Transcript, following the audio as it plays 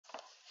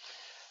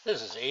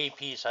This is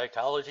AP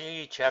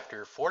Psychology,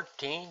 Chapter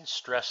 14,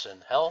 Stress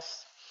and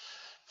Health.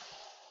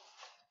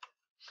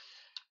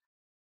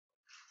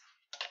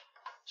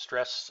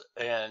 Stress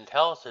and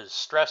health is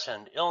stress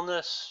and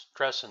illness,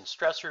 stress and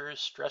stressors,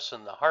 stress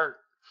in the heart,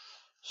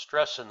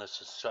 stress and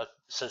the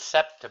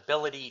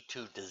susceptibility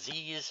to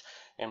disease,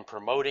 and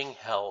promoting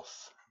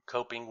health,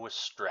 coping with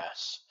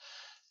stress.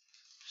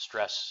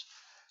 Stress,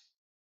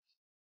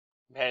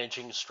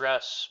 managing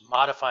stress,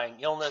 modifying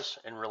illness,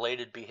 and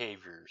related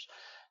behaviors.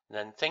 And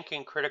then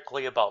thinking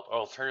critically about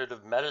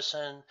alternative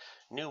medicine,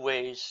 new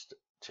ways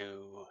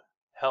to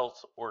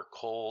health or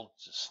cold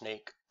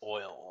snake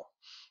oil.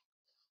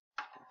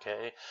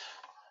 Okay.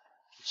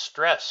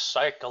 Stress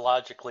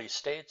psychologically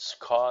states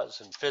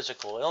cause and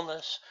physical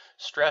illness.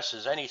 Stress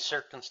is any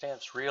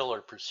circumstance, real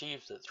or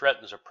perceived, that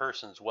threatens a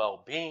person's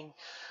well-being.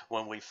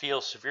 When we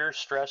feel severe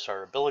stress,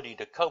 our ability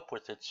to cope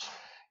with it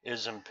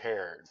is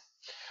impaired.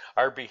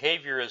 Our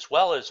behavior as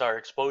well as our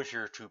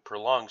exposure to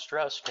prolonged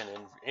stress can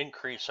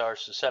increase our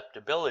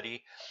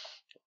susceptibility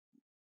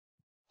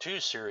to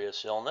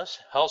serious illness.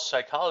 Health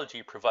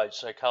psychology provides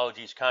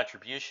psychology's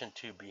contribution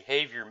to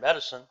behavior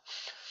medicine.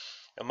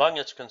 Among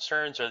its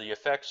concerns are the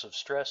effects of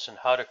stress and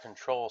how to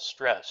control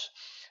stress,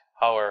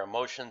 how our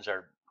emotions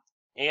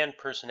and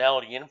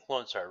personality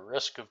influence our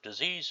risk of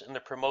disease, and the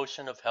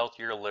promotion of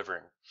healthier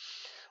living.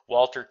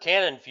 Walter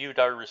Cannon viewed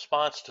our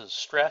response to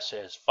stress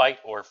as fight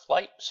or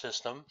flight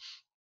system,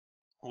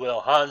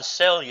 while Hans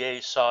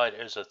Selye saw it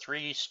as a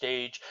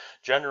three-stage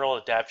general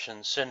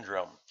adaptation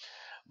syndrome.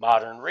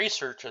 Modern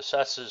research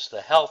assesses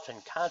the health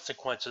and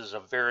consequences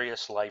of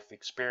various life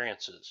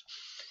experiences.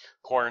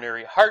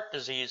 Coronary heart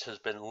disease has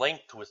been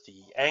linked with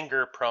the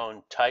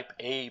anger-prone type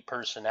A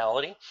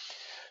personality.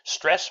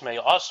 Stress may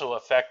also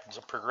affect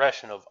the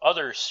progression of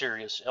other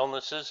serious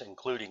illnesses,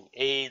 including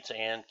AIDS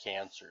and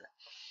cancer.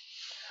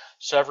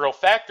 Several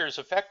factors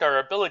affect our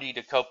ability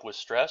to cope with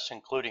stress,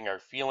 including our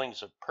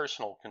feelings of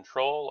personal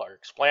control, our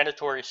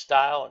explanatory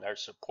style, and our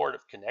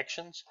supportive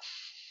connections.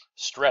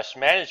 Stress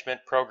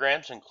management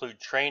programs include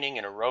training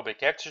in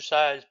aerobic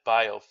exercise,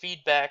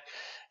 biofeedback,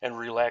 and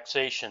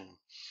relaxation.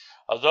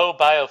 Although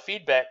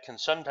biofeedback can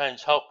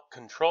sometimes help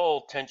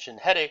control tension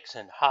headaches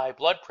and high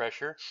blood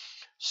pressure,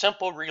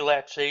 simple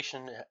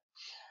relaxation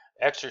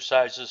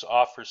exercises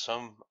offer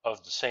some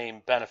of the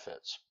same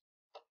benefits.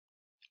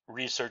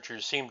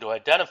 Researchers seem to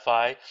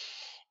identify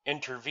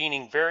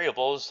intervening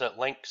variables that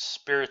link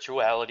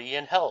spirituality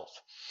and health.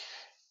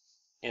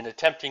 In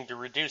attempting to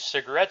reduce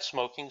cigarette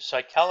smoking,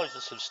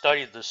 psychologists have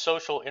studied the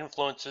social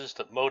influences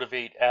that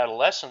motivate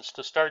adolescents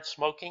to start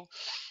smoking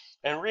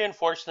and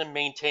reinforce them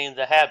maintain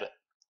the habit.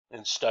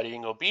 In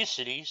studying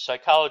obesity,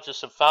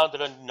 psychologists have found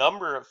that a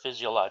number of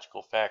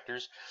physiological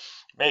factors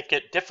make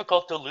it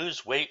difficult to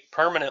lose weight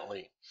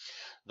permanently.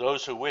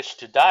 Those who wish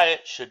to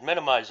diet should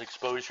minimize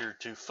exposure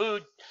to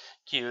food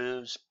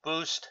cues,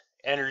 boost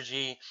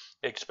energy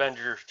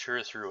expenditure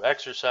through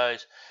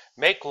exercise,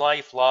 make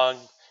lifelong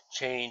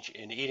change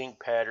in eating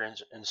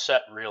patterns, and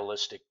set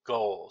realistic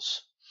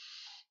goals.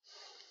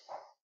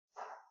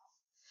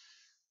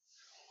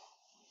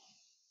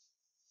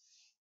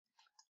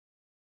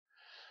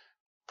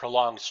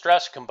 Prolonged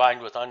stress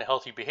combined with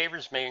unhealthy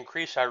behaviors may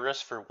increase our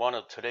risk for one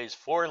of today's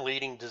 4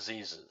 leading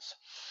diseases: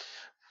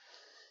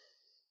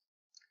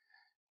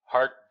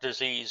 heart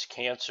disease,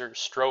 cancer,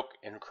 stroke,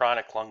 and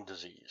chronic lung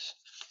disease.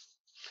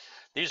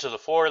 These are the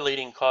 4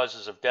 leading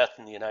causes of death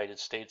in the United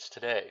States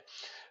today.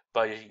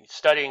 By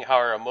studying how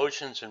our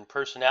emotions and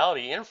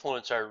personality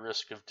influence our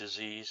risk of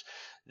disease,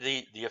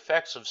 the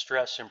effects of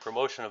stress and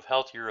promotion of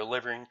healthier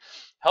living,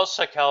 health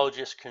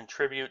psychologists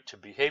contribute to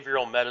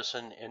behavioral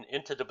medicine and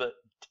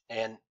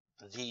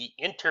the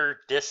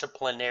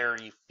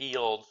interdisciplinary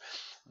field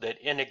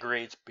that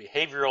integrates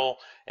behavioral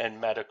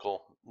and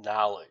medical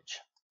knowledge.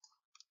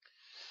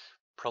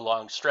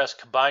 Prolonged stress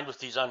combined with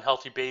these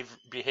unhealthy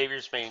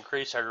behaviors may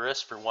increase our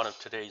risk for one of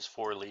today's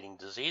 4 leading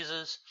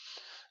diseases.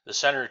 The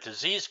Center for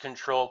Disease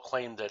Control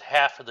claimed that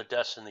half of the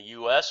deaths in the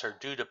U.S. are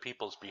due to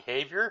people's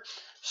behavior: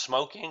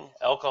 smoking,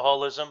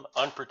 alcoholism,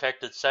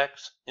 unprotected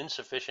sex,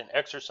 insufficient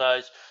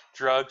exercise,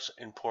 drugs,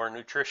 and poor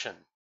nutrition.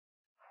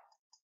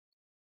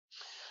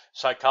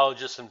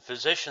 Psychologists and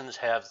physicians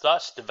have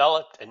thus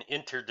developed an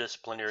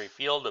interdisciplinary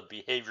field of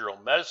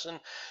behavioral medicine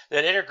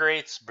that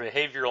integrates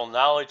behavioral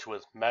knowledge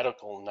with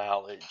medical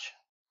knowledge.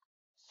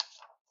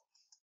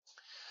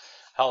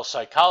 Health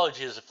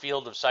psychology is a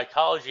field of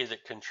psychology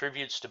that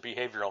contributes to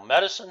behavioral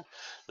medicine,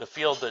 the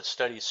field that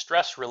studies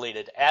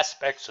stress-related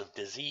aspects of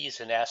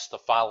disease and asks the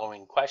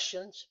following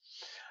questions.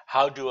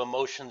 How do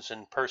emotions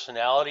and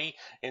personality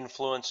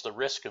influence the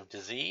risk of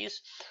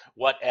disease?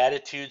 What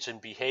attitudes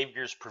and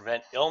behaviors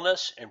prevent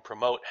illness and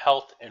promote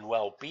health and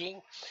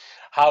well-being?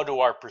 How do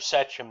our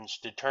perceptions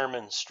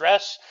determine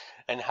stress?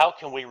 And how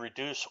can we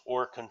reduce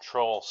or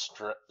control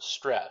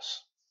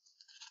stress?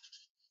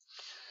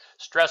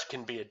 Stress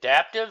can be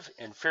adaptive.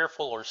 In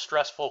fearful or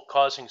stressful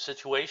causing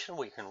situation,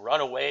 we can run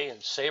away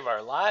and save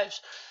our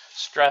lives.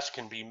 Stress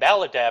can be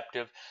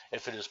maladaptive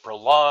if it is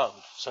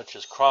prolonged, such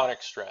as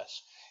chronic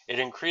stress. It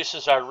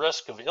increases our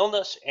risk of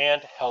illness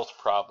and health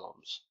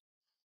problems.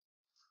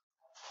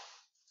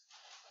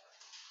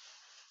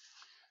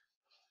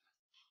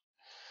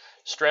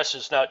 Stress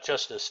is not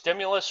just a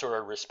stimulus or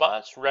a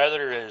response,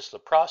 rather it is the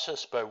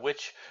process by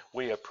which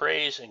we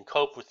appraise and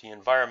cope with the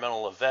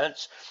environmental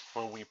events.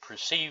 When we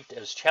perceived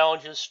as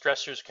challenges,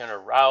 stressors can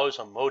arouse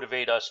and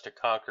motivate us to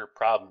conquer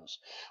problems.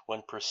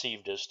 When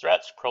perceived as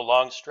threats,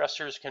 prolonged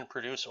stressors can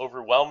produce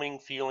overwhelming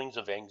feelings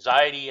of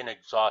anxiety and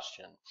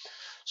exhaustion.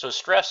 So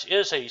stress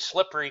is a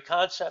slippery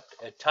concept.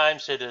 At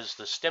times it is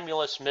the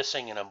stimulus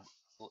missing an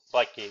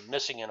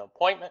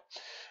appointment,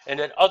 and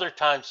at other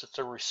times it's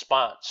a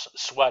response,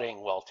 sweating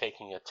while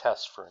taking a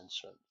test, for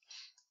instance.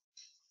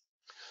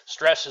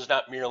 Stress is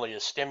not merely a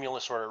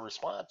stimulus or a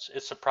response,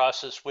 it's a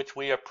process which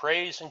we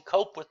appraise and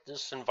cope with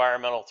this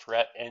environmental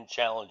threat and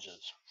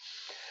challenges.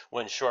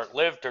 When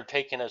short-lived or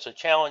taken as a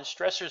challenge,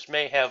 stressors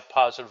may have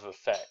positive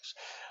effects.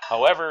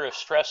 However, if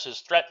stress is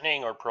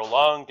threatening or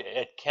prolonged,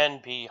 it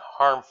can be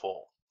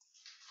harmful.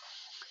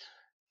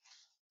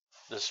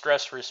 The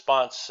stress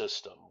response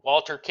system.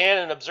 Walter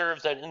Cannon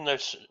observed that in the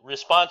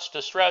response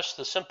to stress,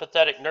 the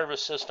sympathetic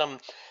nervous system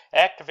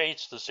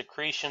activates the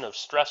secretion of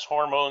stress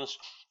hormones,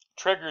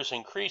 triggers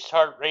increased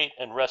heart rate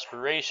and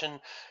respiration,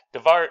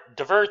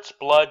 diverts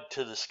blood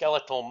to the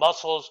skeletal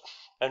muscles,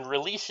 and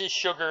releases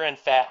sugar and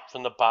fat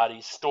from the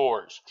body's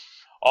stores,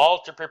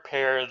 all to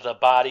prepare the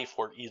body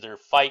for either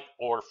fight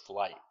or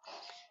flight.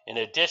 In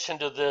addition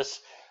to this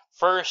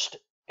first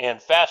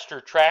and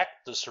faster track,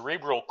 the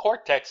cerebral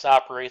cortex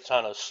operates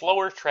on a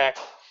slower track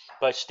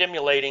by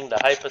stimulating the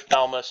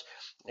hypothalamus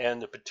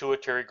and the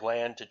pituitary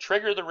gland to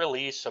trigger the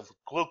release of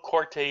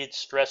glucocorticoid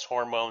stress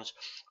hormones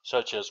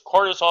such as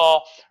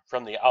cortisol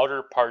from the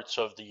outer parts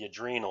of the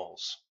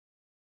adrenals.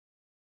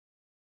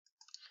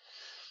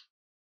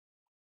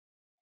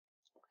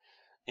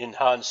 In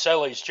Hans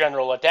Selye's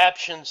general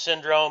adaptation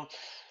syndrome,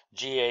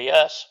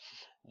 GAS,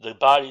 the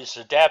body's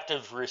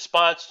adaptive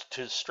response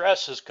to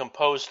stress is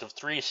composed of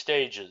 3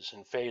 stages.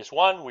 In phase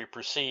 1, we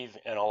perceive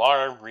an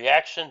alarm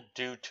reaction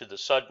due to the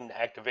sudden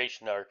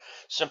activation of our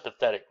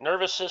sympathetic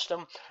nervous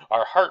system.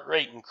 Our heart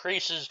rate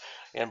increases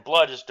and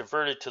blood is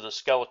diverted to the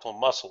skeletal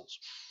muscles.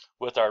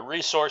 With our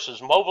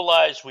resources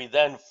mobilized, we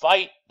then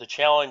fight the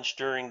challenge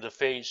during the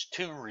phase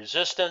 2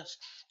 resistance.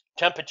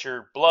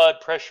 Temperature, blood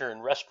pressure,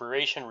 and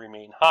respiration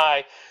remain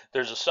high.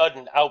 There's a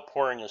sudden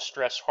outpouring of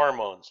stress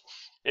hormones.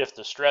 If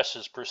the stress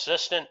is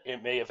persistent,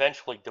 it may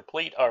eventually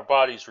deplete our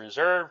body's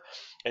reserve,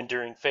 and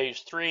during phase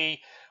 3,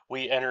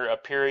 we enter a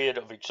period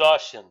of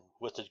exhaustion.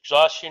 With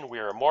exhaustion, we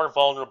are more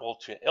vulnerable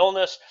to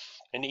illness,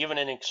 and even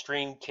in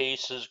extreme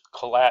cases,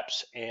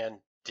 collapse and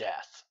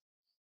death.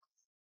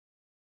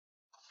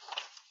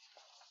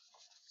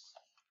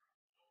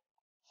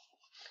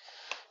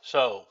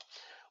 So,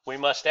 we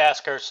must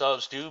ask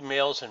ourselves, do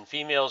males and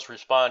females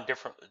respond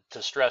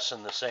to stress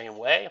in the same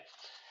way?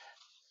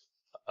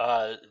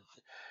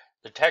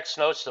 The text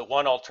notes that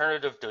one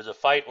alternative to the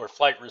fight or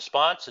flight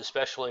response,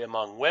 especially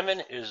among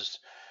women, is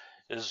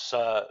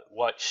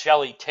what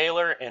Shelley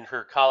Taylor and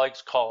her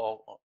colleagues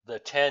call the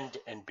tend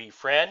and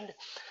befriend.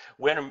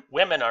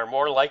 Women are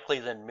more likely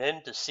than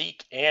men to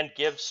seek and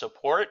give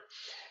support.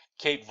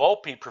 Kate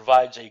Volpe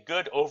provides a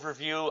good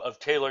overview of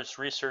Taylor's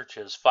research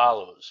as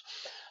follows.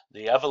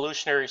 The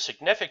evolutionary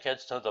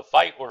significance of the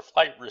fight or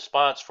flight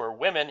response for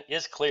women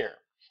is clear.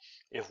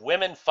 If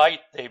women fight,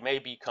 they may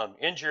become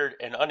injured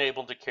and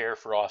unable to care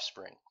for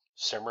offspring.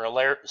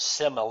 Similarly,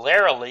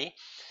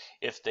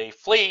 if they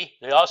flee,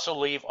 they also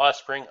leave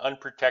offspring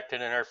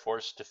unprotected and are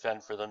forced to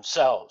fend for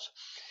themselves.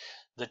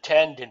 The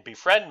tend and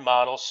befriend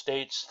model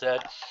states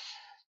that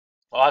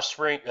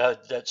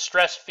that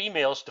stressed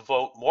females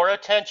devote more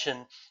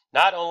attention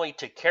not only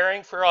to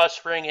caring for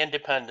offspring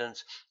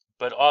independence,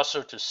 but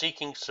also to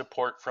seeking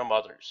support from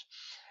others.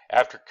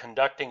 After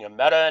conducting a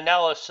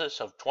meta-analysis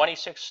of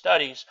 26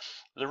 studies,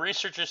 the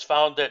researchers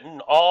found that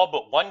in all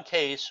but one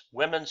case,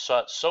 women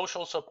sought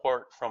social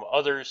support from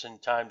others in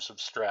times of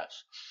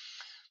stress.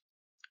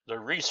 The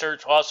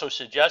research also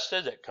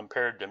suggested that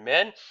compared to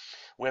men,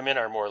 women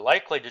are more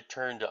likely to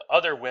turn to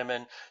other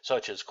women,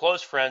 such as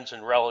close friends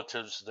and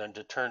relatives, than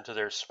to turn to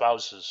their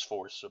spouses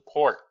for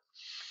support.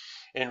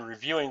 In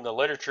reviewing the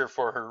literature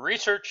for her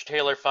research,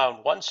 Taylor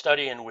found one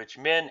study in which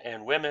men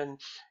and women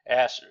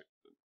asked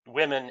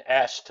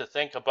to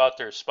think about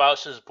their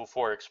spouses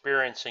before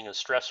experiencing a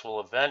stressful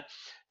event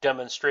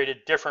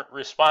demonstrated different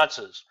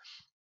responses.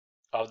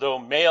 Although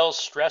males'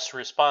 stress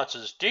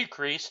responses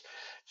decreased,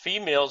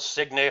 females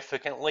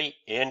significantly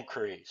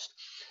increased.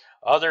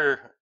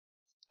 Other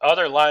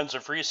lines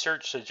of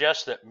research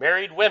suggest that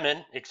married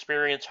women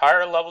experience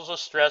higher levels of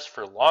stress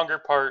for longer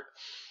part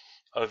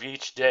of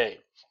each day.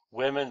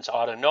 Women's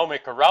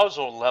autonomic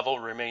arousal level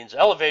remains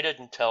elevated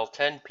until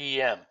 10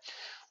 p.m.,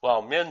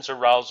 while men's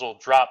arousal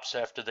drops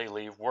after they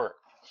leave work.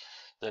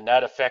 The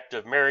net effect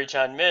of marriage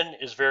on men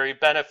is very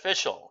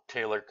beneficial,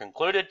 Taylor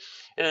concluded.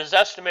 It is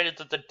estimated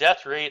that the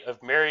death rate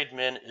of married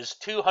men is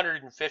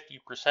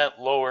 250%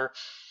 lower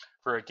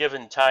for a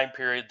given time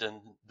period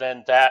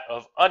than that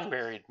of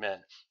unmarried men.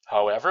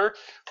 However,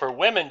 for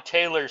women,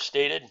 Taylor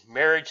stated,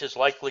 marriage is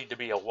likely to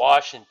be a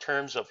wash in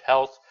terms of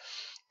health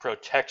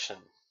protection.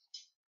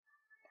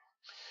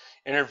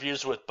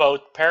 Interviews with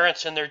both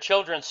parents and their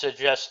children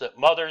suggest that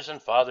mothers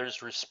and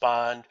fathers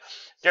respond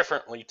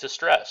differently to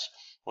stress.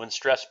 When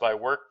stressed by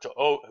work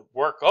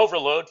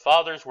overload,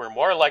 fathers were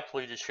more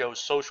likely to show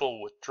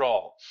social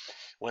withdrawal.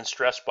 When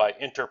stressed by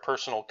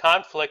interpersonal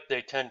conflict,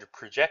 they tend to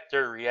project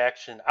their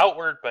reaction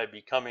outward by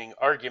becoming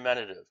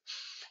argumentative.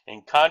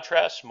 In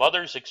contrast,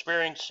 mothers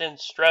experiencing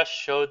stress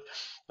showed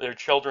their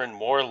children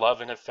more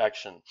love and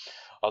affection.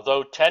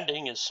 Although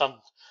tending is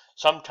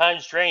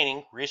sometimes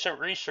draining, recent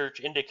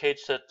research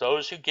indicates that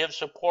those who give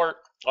support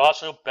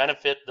also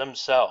benefit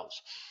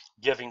themselves.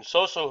 Giving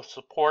social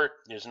support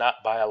is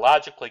not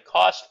biologically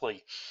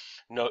costly,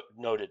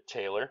 noted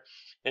Taylor.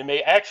 It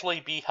may actually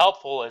be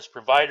helpful as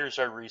providers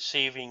are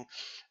receiving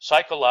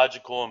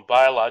psychological and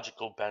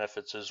biological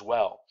benefits as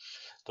well.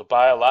 The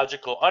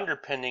biological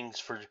underpinnings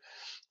for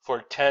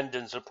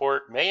tend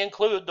support may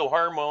include the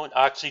hormone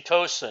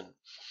oxytocin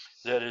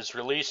that is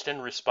released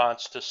in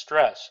response to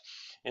stress.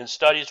 In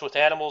studies with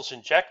animals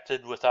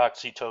injected with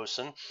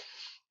oxytocin,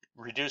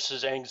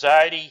 reduces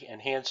anxiety,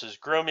 enhances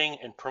grooming,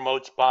 and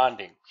promotes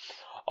bonding.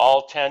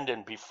 All tend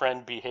and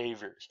befriend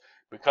behaviors.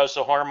 Because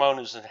the hormone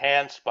is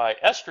enhanced by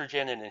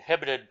estrogen and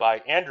inhibited by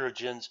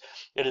androgens,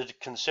 it is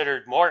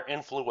considered more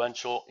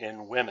influential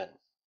in women.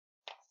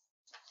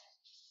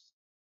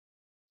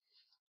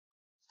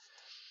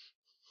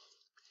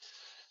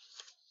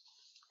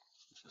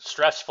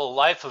 Stressful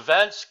life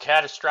events,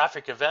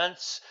 catastrophic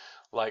events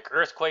like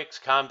earthquakes,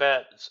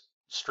 combat,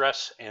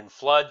 stress, and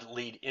flood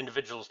lead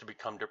individuals to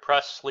become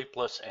depressed,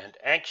 sleepless, and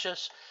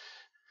anxious.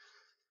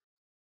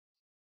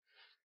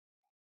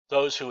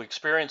 Those who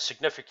experience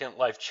significant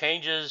life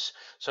changes,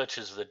 such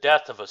as the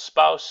death of a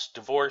spouse,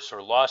 divorce,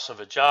 or loss of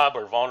a job,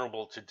 are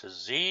vulnerable to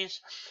disease.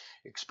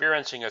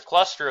 Experiencing a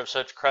cluster of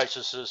such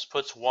crises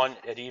puts one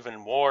at even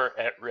more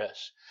at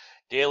risk.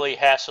 Daily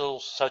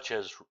hassles such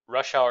as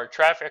rush hour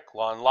traffic,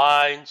 long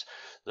lines,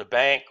 the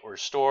bank or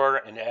store,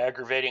 and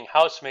aggravating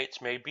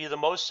housemates may be the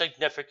most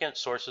significant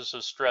sources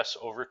of stress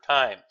over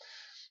time.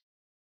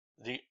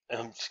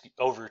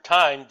 Over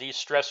time, these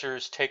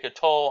stressors take a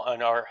toll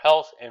on our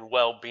health and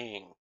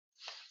well-being.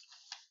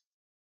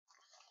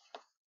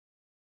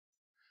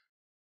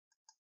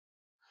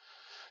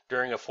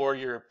 During a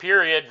 4-year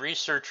period,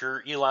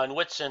 researcher Elon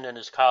Whitson and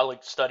his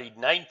colleagues studied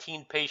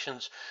 19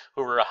 patients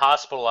who were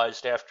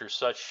hospitalized after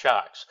such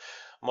shocks.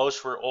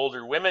 Most were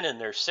older women in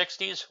their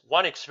 60s.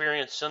 One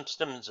experienced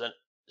symptoms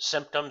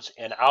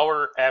an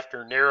hour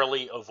after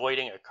narrowly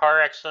avoiding a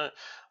car accident.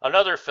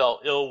 Another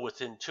fell ill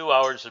within 2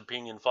 hours of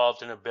being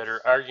involved in a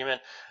bitter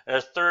argument. And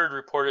a third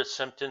reported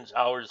symptoms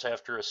hours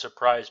after a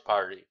surprise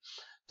party.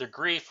 The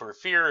grief or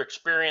fear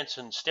experienced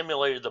and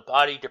stimulated the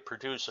body to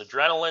produce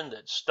adrenaline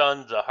that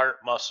stunned the heart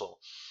muscle,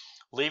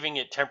 leaving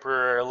it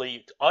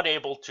temporarily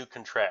unable to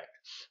contract.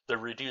 The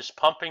reduced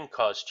pumping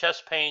caused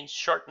chest pains,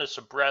 shortness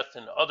of breath,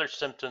 and other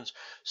symptoms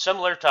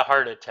similar to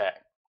heart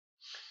attack.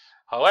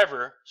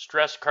 However,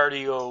 stress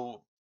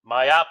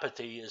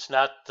cardiomyopathy is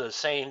not the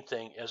same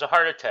thing as a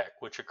heart attack,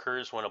 which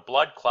occurs when a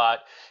blood clot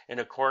in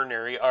a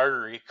coronary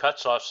artery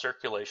cuts off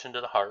circulation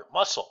to the heart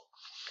muscle.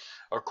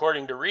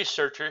 According to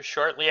researchers,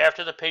 shortly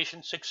after the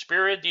patients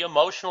experienced the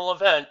emotional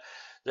event,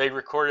 they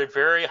recorded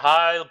very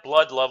high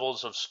blood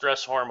levels of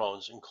stress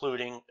hormones,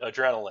 including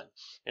adrenaline.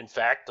 In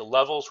fact, the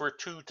levels were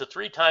 2 to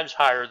 3 times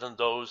higher than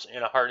those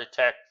in a heart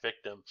attack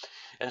victim,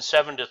 and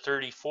 7 to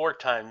 34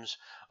 times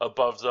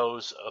above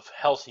those of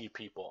healthy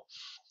people.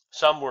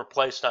 Some were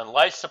placed on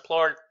life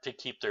support to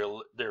keep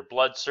their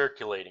blood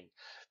circulating.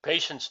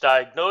 Patients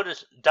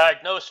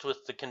diagnosed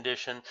with the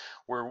condition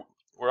were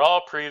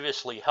all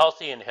previously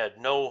healthy and had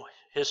no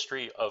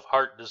history of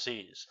heart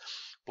disease.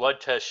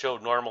 Blood tests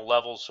showed normal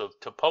levels of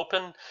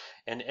tryptophan,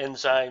 an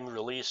enzyme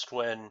released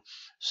when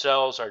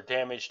cells are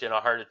damaged in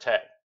a heart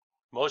attack.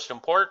 Most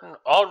important,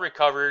 all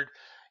recovered,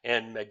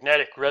 and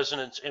magnetic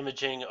resonance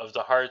imaging of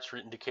the hearts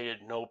indicated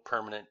no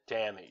permanent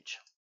damage.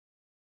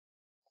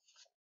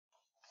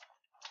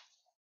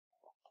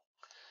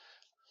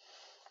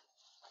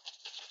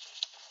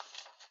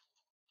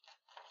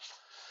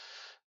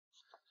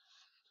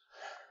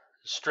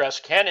 Stress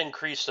can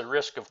increase the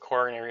risk of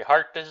coronary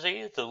heart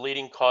disease, the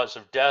leading cause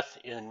of death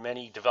in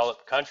many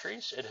developed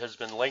countries. It has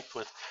been linked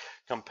with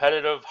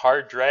competitive,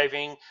 hard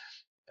driving,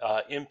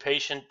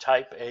 impatient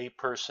type A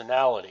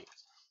personality.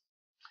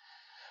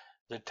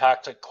 The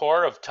toxic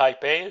core of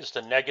type A is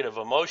the negative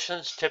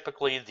emotions,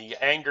 typically the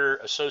anger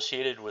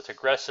associated with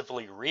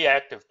aggressively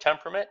reactive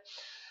temperament.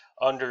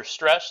 Under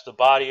stress, the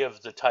body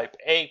of the type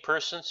A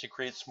person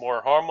secretes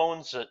more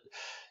hormones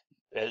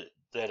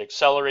that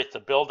accelerate the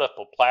buildup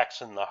of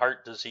plaques in the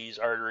heart disease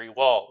artery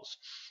walls.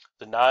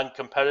 The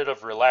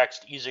non-competitive,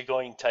 relaxed,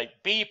 easygoing type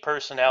B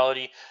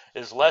personality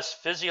is less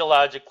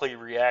physiologically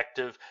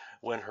reactive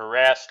when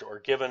harassed or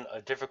given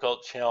a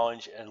difficult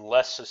challenge and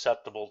less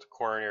susceptible to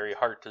coronary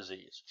heart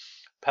disease.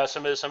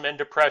 Pessimism and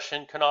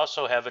depression can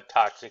also have a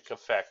toxic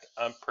effect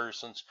on a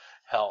person's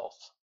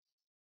health.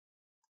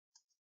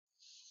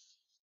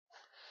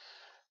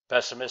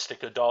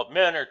 Pessimistic adult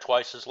men are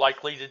twice as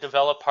likely to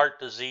develop heart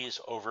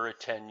disease over a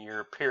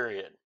 10-year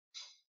period.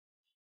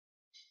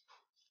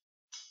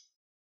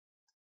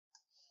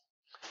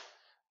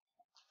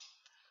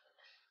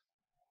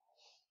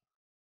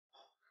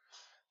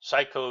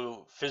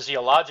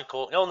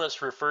 Psychophysiological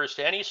illness refers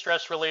to any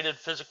stress-related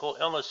physical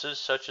illnesses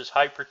such as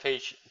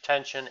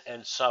hypertension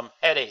and some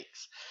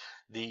headaches.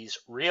 These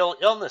real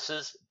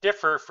illnesses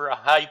differ from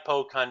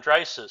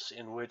hypochondriasis,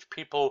 in which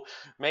people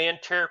may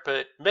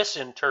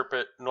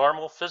misinterpret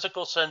normal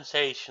physical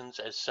sensations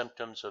as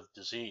symptoms of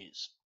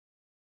disease.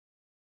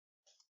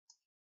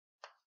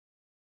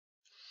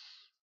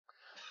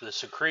 The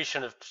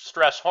secretion of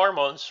stress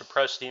hormones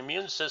suppress the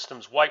immune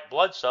system's white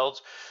blood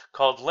cells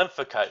called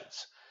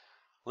lymphocytes.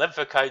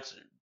 Lymphocytes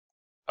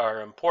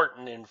are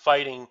important in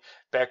fighting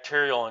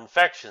bacterial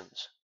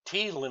infections.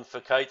 T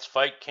lymphocytes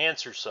fight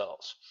cancer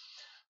cells,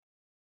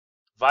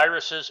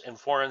 viruses, and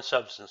foreign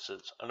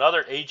substances.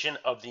 Another agent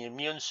of the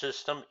immune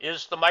system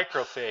is the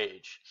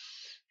macrophage.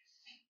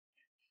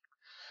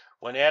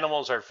 When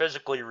animals are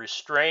physically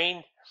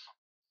restrained,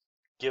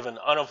 given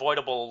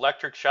unavoidable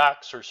electric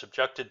shocks, or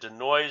subjected to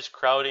noise,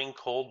 crowding,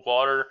 cold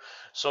water,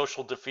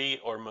 social defeat,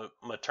 or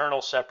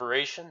maternal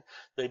separation,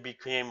 they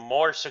became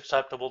more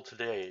susceptible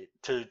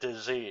to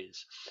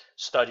disease.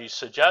 Studies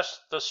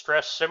suggest the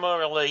stress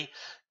similarly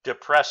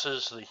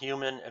depresses the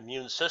human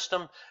immune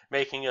system,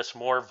 making us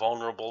more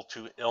vulnerable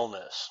to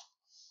illness.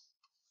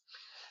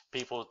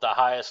 People with the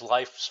highest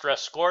life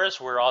stress scores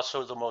were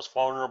also the most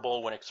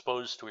vulnerable when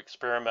exposed to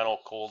experimental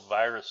cold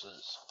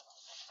viruses.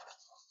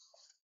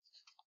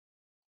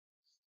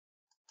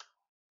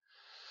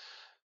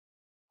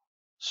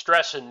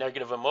 Stress and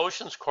negative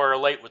emotions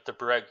correlate with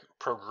the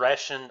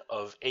progression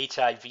of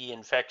HIV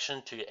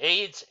infection to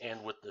AIDS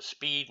and with the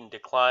speed and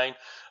decline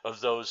of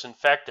those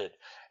infected.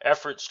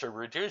 Efforts to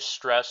reduce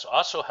stress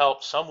also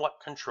help somewhat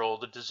control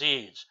the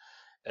disease.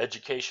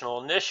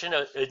 Educational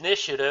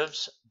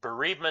initiatives,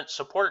 bereavement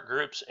support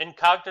groups, and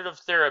cognitive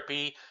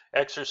therapy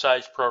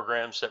exercise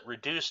programs that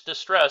reduce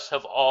distress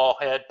have all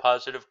had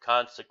positive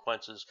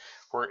consequences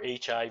for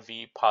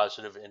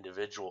HIV-positive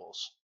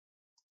individuals.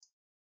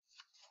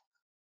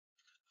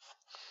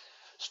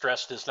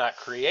 Stress does not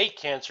create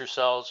cancer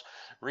cells.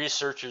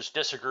 Researchers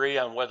disagree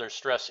on whether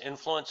stress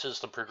influences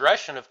the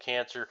progression of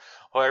cancer.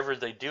 However,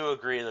 they do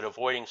agree that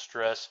avoiding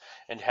stress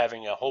and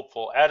having a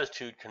hopeful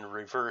attitude can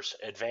reverse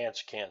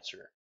advanced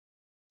cancer.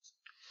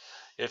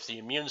 If the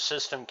immune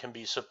system can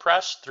be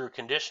suppressed through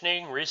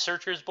conditioning,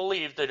 researchers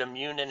believe that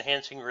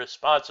immune-enhancing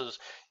responses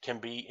can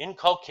be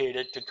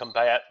inculcated to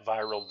combat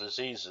viral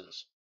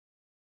diseases.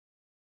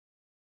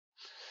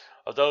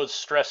 Although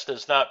stress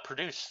does not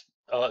produce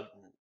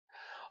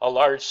a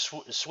large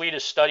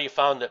Swedish study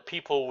found that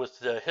people with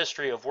the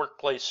history of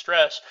workplace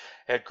stress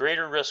had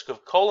greater risk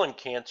of colon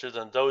cancer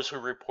than those who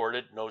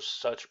reported no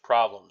such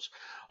problems.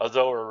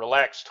 Although a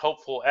relaxed,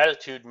 hopeful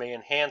attitude may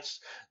enhance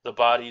the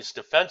body's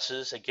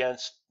defenses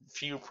against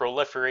few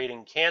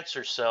proliferating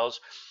cancer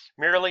cells,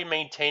 merely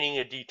maintaining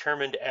a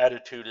determined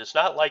attitude is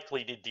not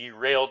likely to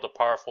derail the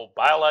powerful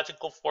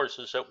biological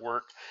forces at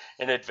work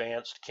in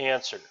advanced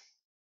cancer.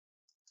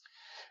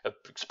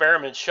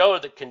 Experiments show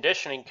that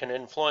conditioning can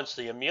influence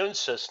the immune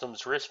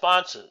system's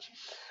responses.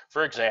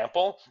 For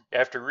example,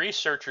 after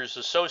researchers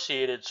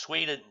associated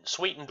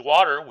sweetened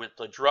water with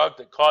the drug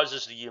that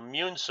causes the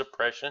immune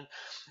suppression,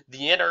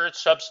 the inert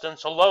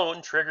substance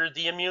alone triggered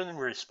the immune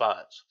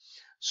response.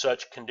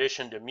 Such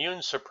conditioned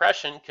immune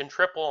suppression can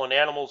triple an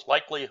animal's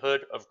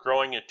likelihood of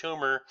growing a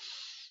tumor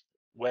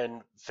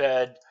when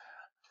fed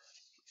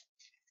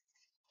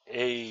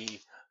a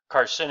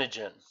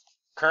carcinogen.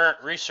 Current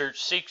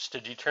research seeks to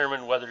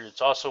determine whether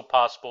it's also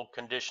possible to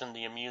condition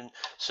the immune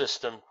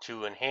system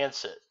to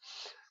enhance it.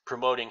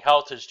 Promoting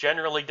health is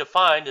generally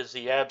defined as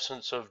the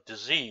absence of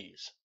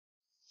disease.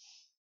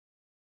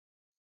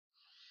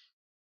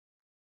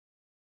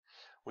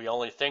 We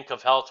only think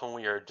of health when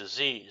we are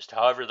diseased.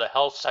 However, the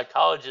health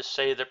psychologists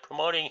say that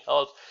promoting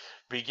health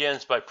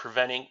begins by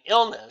preventing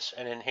illness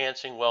and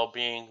enhancing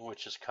well-being,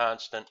 which is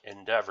constant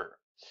endeavor.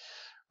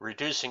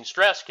 Reducing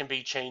stress can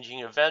be changing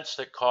events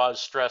that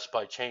cause stress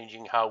by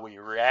changing how we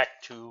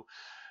react to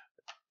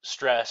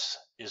stress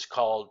is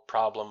called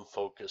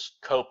problem-focused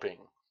coping.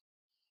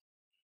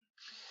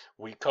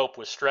 We cope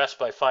with stress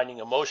by finding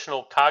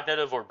emotional,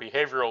 cognitive, or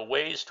behavioral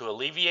ways to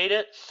alleviate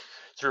it.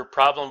 Through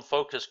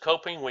problem-focused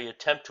coping, we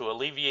attempt to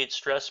alleviate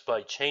stress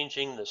by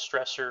changing the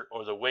stressor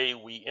or the way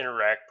we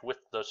interact with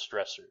the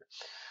stressor.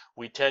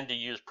 We tend to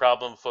use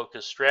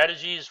problem-focused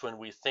strategies when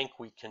we think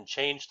we can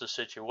change the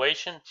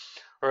situation,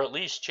 or at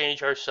least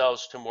change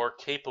ourselves to more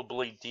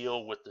capably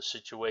deal with the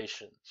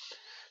situation.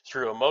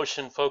 Through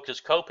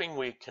emotion-focused coping,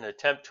 we can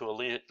attempt to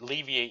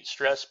alleviate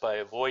stress by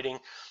avoiding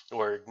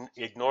or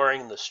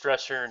ignoring the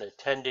stressor and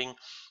attending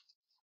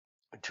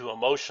to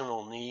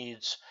emotional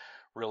needs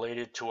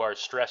related to our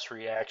stress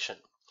reaction.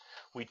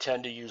 We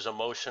tend to use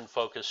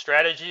emotion-focused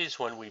strategies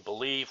when we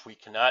believe we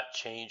cannot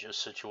change a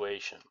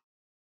situation.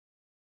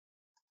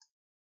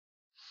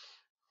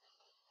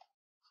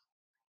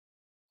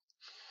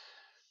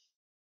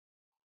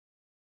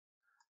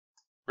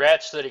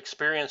 Rats that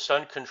experience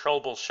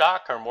uncontrollable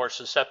shock are more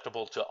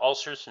susceptible to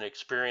ulcers and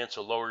experience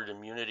a lowered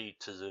immunity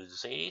to the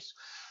disease.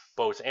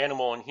 Both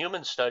animal and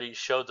human studies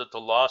show that the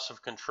loss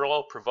of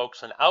control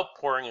provokes an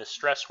outpouring of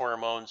stress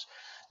hormones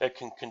that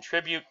can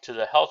contribute to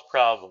the health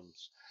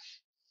problems.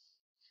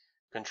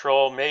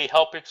 Control may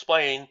help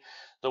explain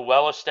the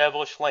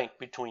well-established link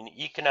between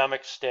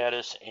economic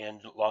status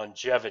and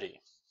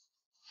longevity.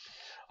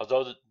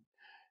 Although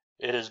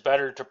it is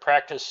better to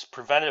practice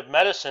preventive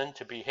medicine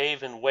to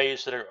behave in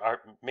ways that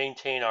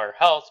maintain our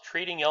health,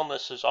 treating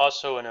illness is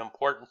also an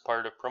important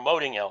part of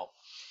promoting health.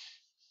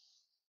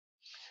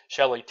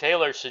 Shelley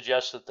Taylor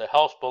suggests that the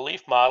health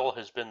belief model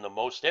has been the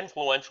most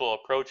influential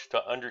approach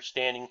to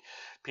understanding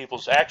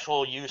people's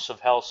actual use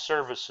of health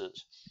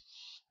services.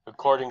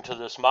 According to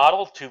this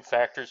model, 2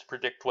 factors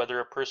predict whether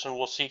a person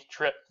will seek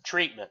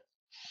treatment: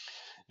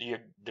 the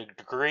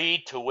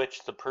degree to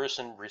which the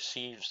person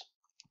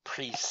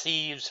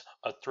perceives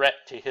a threat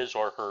to his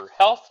or her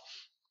health,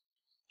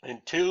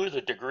 and 2, the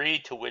degree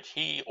to which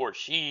he or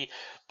she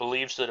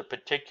believes that a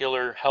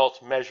particular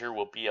health measure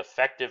will be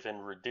effective in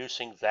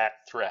reducing that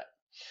threat.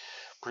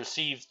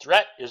 Perceived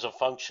threat is a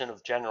function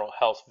of general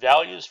health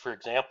values. For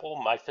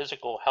example, my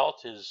physical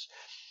health is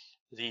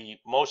the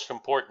most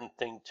important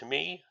thing to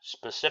me.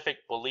 Specific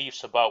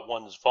beliefs about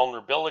one's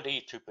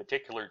vulnerability to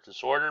particular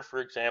disorder, for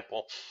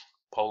example,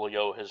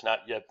 polio has not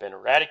yet been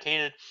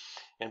eradicated,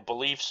 and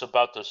beliefs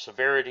about the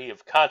severity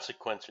of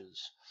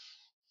consequences.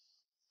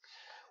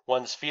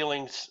 One's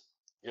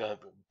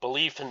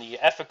belief in the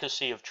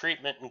efficacy of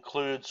treatment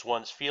includes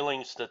one's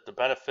feelings that the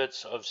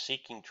benefits of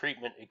seeking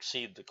treatment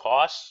exceed the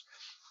costs.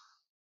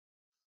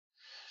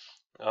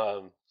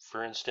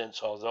 For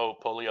instance, although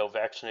polio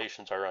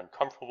vaccinations are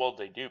uncomfortable,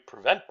 they do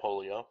prevent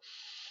polio.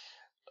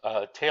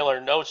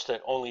 Taylor notes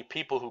that only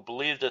people who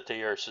believe that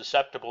they are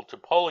susceptible to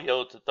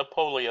polio, that the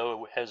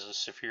polio has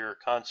severe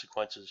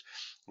consequences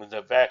when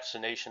the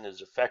vaccination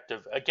is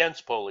effective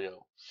against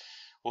polio,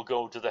 will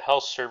go to the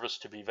health service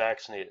to be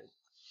vaccinated.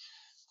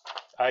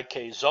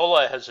 I.K.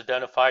 Zola has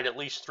identified at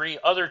least 3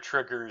 other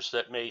triggers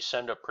that may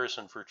send a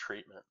person for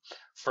treatment.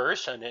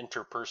 First, an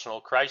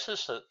interpersonal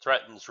crisis that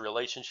threatens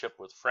relationship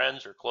with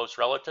friends or close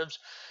relatives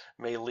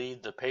may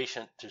lead the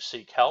patient to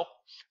seek help.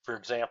 For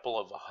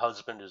example, if a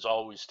husband is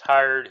always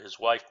tired, his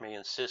wife may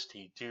insist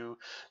he do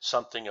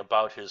something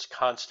about his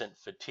constant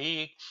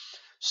fatigue.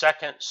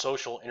 Second,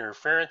 social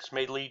interference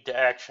may lead to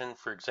action.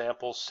 For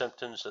example,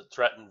 symptoms that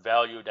threaten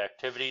valued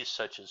activities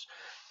such as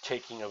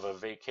taking of a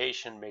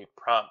vacation may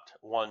prompt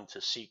one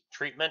to seek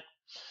treatment.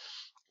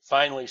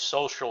 Finally,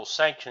 social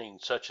sanctioning,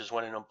 such as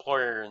when an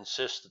employer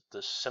insists that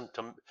the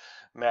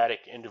symptomatic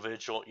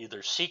individual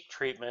either seek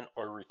treatment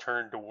or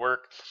return to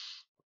work,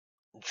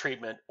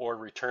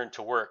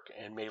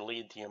 and may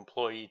lead the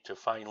employee to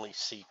finally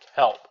seek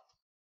help.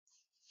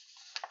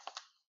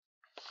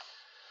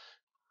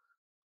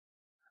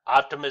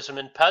 Optimism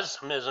and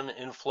pessimism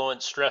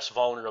influence stress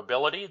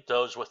vulnerability.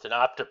 Those with an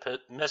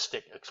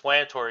optimistic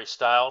explanatory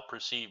style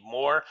perceive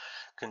more,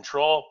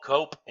 control,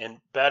 cope,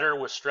 and better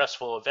with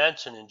stressful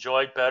events and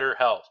enjoy better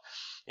health.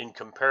 In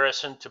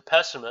comparison to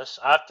pessimists,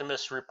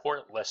 optimists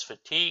report less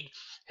fatigue,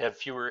 have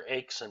fewer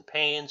aches and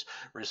pains,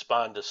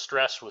 respond to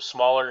stress with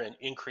smaller and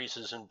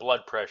increases in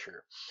blood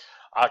pressure.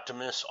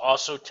 Optimists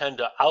also tend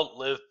to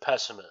outlive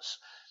pessimists.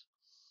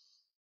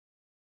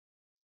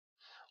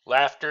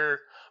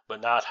 Laughter,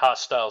 but not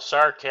hostile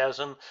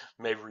sarcasm,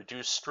 may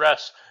reduce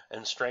stress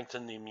and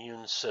strengthen the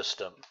immune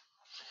system.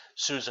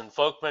 Susan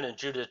Folkman and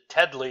Judith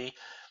Tedley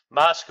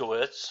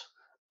Moskowitz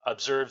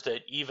observed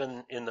that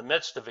even in the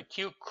midst of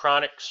acute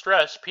chronic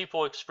stress,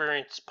 people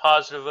experience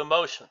positive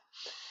emotion.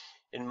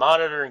 In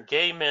monitoring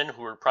gay men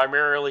who were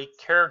primarily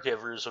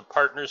caregivers of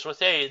partners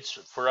with AIDS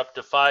for up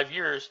to 5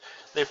 years,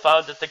 they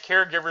found that the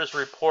caregivers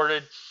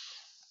reported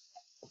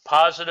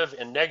positive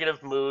and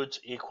negative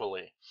moods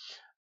equally.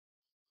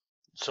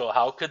 So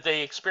how could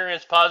they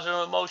experience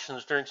positive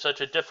emotions during such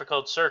a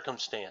difficult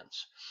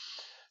circumstance?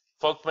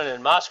 Folkman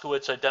and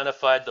Moskowitz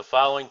identified the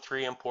following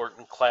 3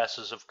 important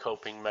classes of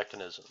coping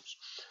mechanisms.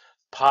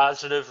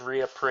 Positive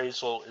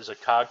reappraisal is a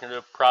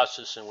cognitive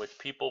process in which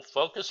people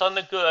focus on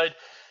the good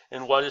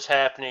in what is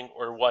happening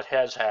or what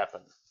has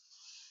happened.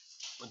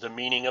 The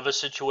meaning of a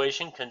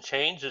situation can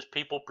change as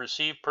people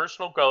perceive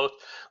personal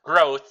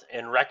growth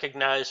and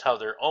recognize how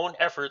their own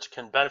efforts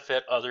can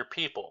benefit other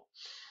people.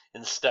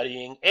 In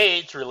studying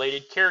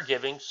AIDS-related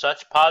caregiving,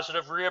 such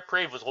positive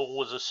reappraisal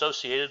was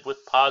associated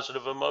with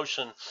positive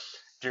emotion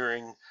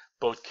during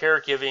both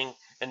caregiving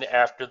and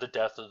after the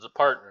death of the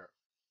partner.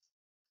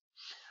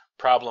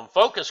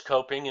 Problem-focused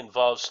coping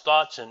involves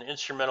thoughts and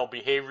instrumental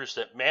behaviors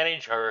that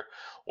manage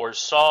or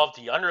solve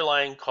the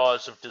underlying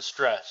cause of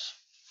distress.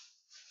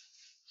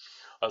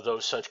 Although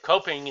such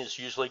coping is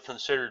usually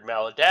considered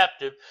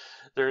maladaptive,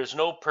 there is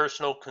no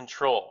personal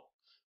control.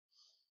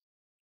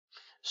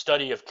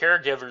 Study of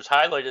caregivers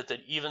highlighted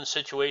that even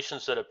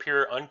situations that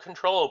appear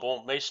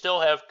uncontrollable may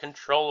still have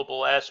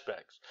controllable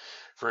aspects.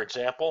 For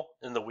example,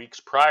 in the weeks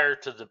prior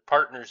to the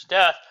partner's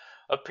death,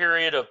 a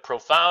period of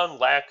profound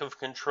lack of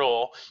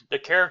control, the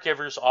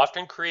caregivers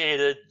often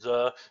created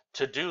the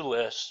to-do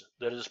list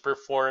that is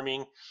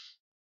performing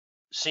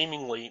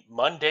seemingly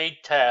mundane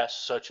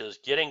tasks such as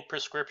getting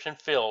prescription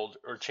filled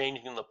or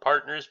changing the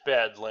partner's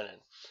bed linen.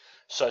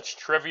 Such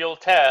trivial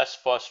tasks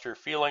foster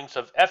feelings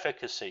of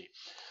efficacy.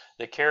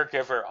 The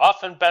caregiver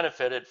often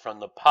benefited from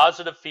the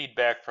positive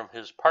feedback from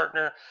his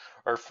partner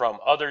or from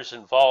others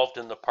involved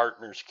in the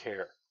partner's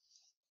care.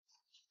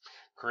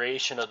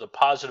 Creation of the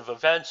positive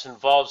events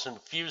involves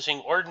infusing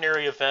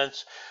ordinary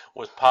events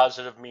with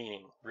positive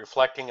meaning,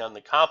 reflecting on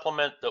the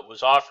compliment that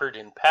was offered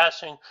in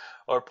passing,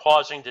 or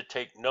pausing to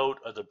take note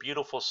of the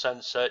beautiful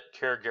sunset.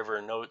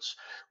 Caregiver notes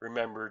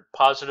remembered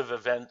positive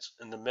events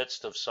in the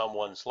midst of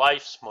someone's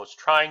life's most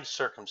trying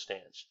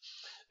circumstance.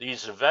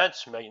 These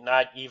events may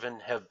not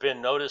even have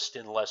been noticed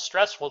in less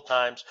stressful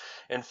times.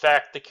 In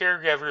fact, the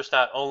caregivers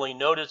not only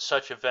noted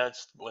such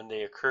events when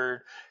they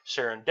occurred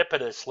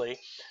serendipitously,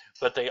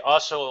 but they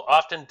also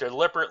often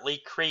deliberately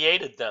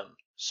created them.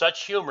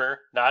 Such humor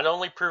not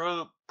only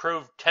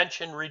proved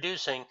tension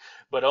reducing,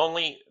 but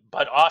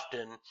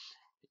often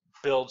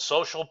build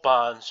social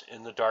bonds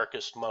in the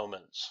darkest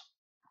moments.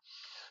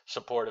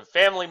 Supportive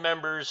family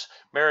members,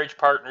 marriage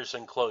partners,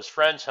 and close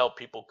friends help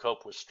people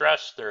cope with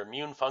stress. Their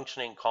immune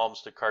functioning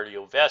calms the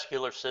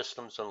cardiovascular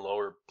systems and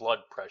lower blood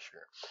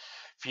pressure.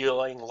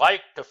 Feeling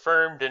liked,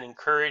 affirmed, and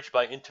encouraged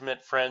by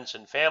intimate friends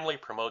and family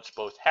promotes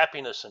both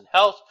happiness and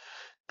health.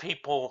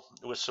 People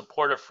with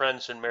supportive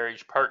friends and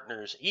marriage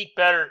partners eat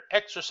better,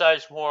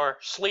 exercise more,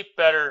 sleep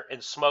better,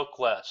 and smoke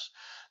less.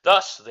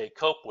 Thus, they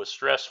cope with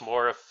stress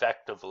more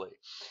effectively.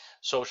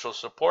 Social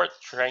support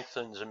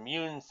strengthens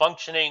immune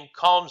functioning,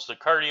 calms the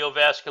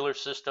cardiovascular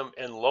system,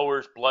 and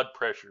lowers blood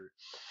pressure.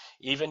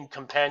 Even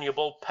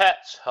companionable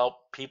pets help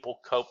people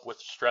cope with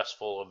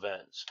stressful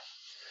events.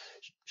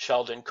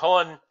 Sheldon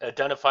Cohen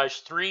identifies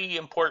 3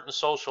 important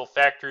social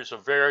factors or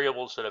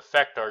variables that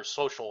affect our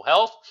social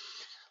health: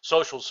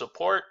 social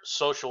support,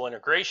 social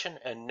integration,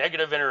 and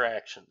negative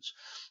interactions.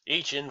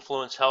 Each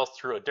influence health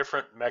through a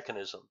different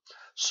mechanism.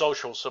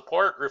 Social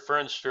support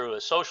refers to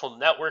a social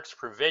network's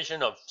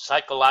provision of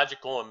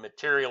psychological and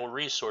material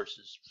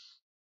resources.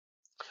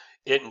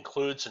 It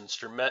includes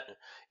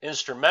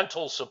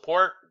instrumental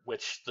support,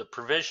 which the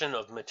provision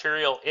of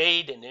material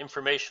aid, and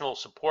informational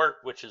support,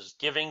 which is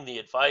giving the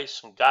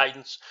advice and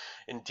guidance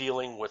in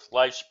dealing with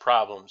life's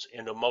problems,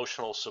 and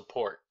emotional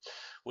support,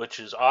 which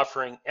is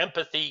offering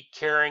empathy,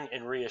 caring,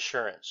 and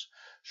reassurance.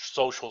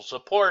 Social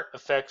support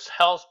affects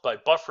health by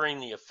buffering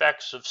the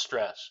effects of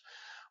stress.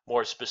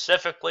 More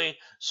specifically,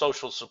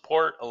 social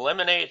support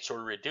eliminates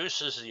or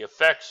reduces the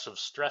effects of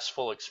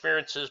stressful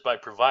experiences by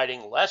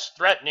providing less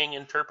threatening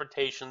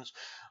interpretations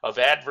of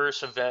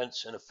adverse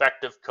events and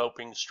effective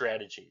coping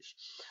strategies.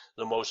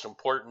 The most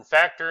important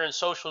factor in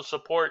social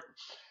support,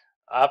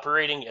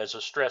 operating as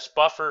a stress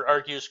buffer,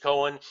 argues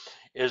Cohen,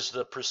 is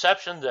the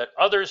perception that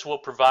others will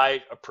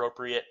provide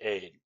appropriate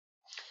aid.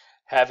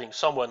 Having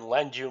someone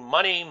lend you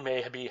money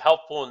may be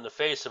helpful in the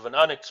face of an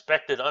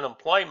unexpected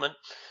unemployment,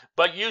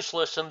 but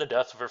useless in the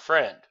death of a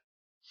friend.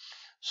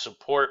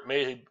 Support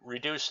may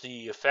reduce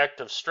the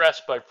effect of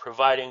stress by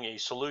providing a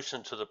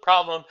solution to the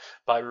problem,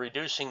 by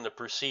reducing the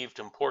perceived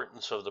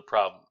importance of the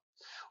problem,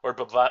 or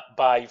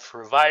by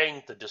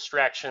providing the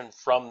distraction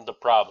from the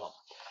problem.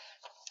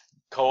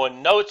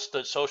 Cohen notes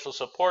that social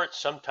support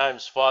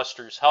sometimes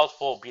fosters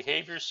healthful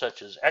behaviors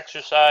such as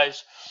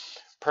exercise,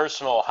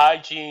 personal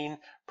hygiene,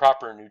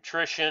 proper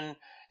nutrition,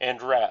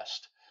 and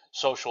rest.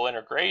 Social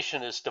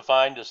integration is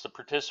defined as the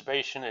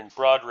participation in a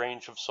broad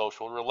range of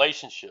social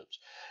relationships.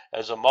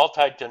 As a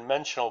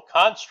multidimensional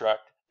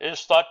construct, it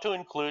is thought to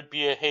include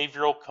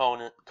behavioral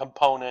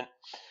component,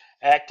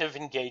 active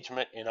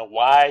engagement in a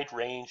wide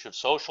range of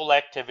social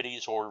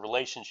activities or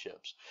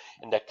relationships,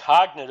 and a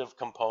cognitive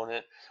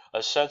component,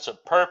 a sense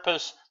of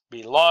purpose,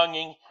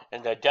 belonging,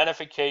 and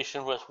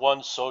identification with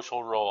one's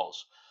social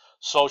roles.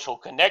 Social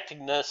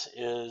connectedness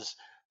is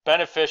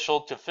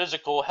beneficial to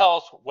physical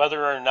health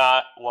whether or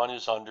not one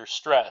is under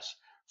stress.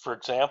 For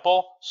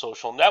example,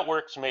 social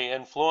networks may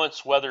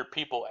influence whether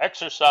people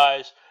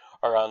exercise,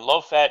 are on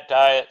low-fat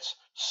diets,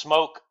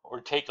 smoke, or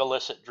take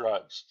illicit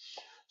drugs.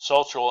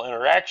 Social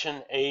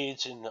interaction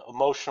aids in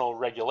emotional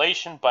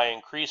regulation by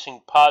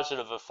increasing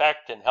positive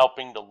effect and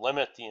helping to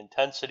limit the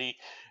intensity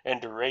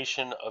and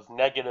duration of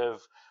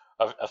negative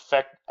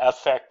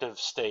affective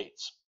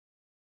states.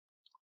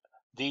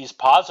 These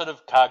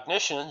positive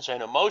cognitions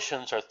and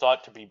emotions are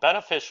thought to be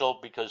beneficial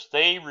because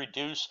they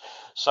reduce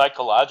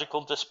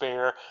psychological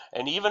despair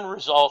and even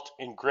result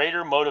in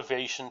greater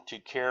motivation to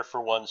care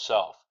for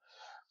oneself.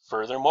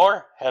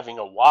 Furthermore, having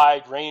a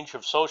wide range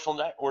of social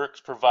networks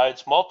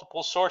provides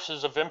multiple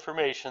sources of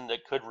information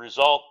that could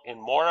result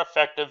in more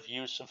effective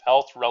use of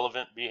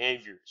health-relevant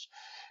behaviors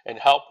and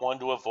help one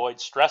to avoid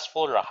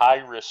stressful or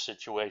high-risk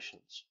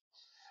situations.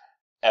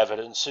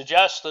 Evidence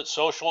suggests that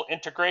social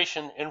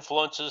integration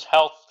influences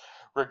health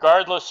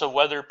regardless of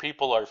whether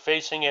people are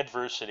facing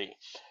adversity.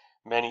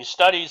 Many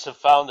studies have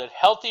found that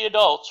healthy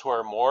adults who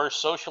are more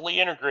socially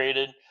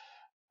integrated,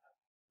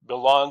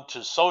 belong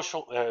to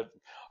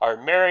are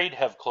married,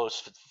 have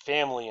close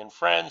family and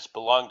friends,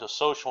 belong to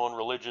social and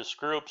religious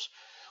groups,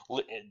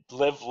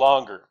 live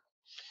longer.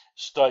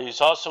 Studies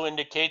also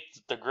indicate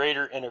that the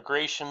greater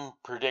integration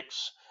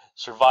predicts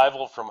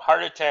survival from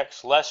heart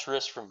attacks, less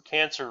risk from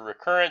cancer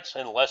recurrence,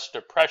 and less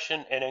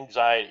depression and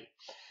anxiety,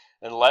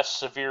 and less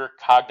severe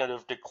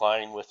cognitive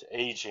decline with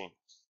aging.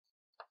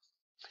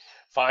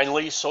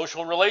 Finally,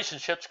 social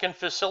relationships can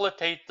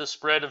facilitate the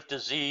spread of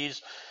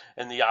disease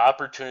and the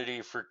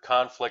opportunity for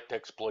conflict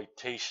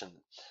exploitation.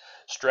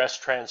 Stress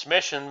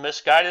transmission,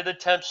 misguided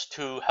attempts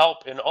to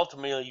help, and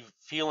ultimately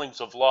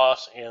feelings of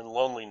loss and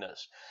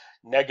loneliness.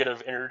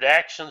 Negative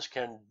interactions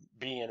can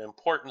be an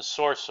important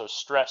source of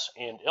stress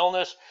and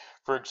illness.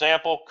 For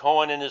example,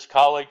 Cohen and his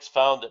colleagues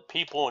found that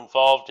people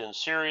involved in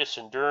serious,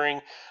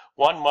 enduring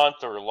 1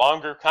 month or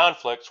longer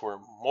conflicts were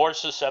more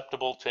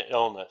susceptible to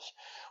illness.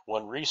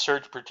 When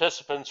research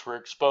participants were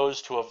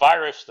exposed to a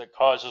virus that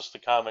causes the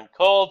common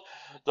cold,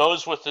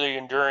 those with the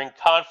enduring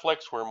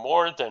conflicts were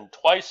more than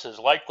twice as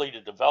likely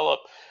to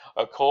develop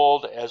a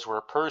cold as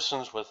were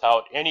persons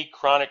without any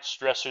chronic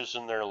stressors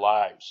in their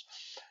lives.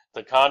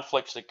 The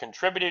conflicts that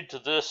contributed to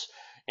this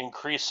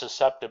increased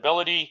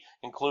susceptibility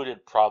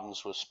included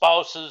problems with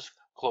spouses,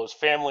 close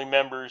family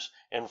members,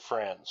 and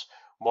friends.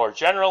 More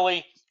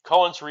generally,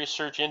 Cohen's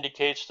research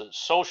indicates that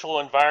social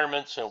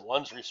environments and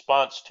one's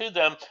response to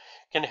them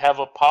can have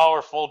a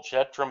powerful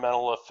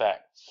detrimental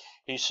effect.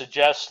 He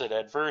suggests that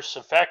adverse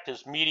effect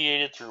is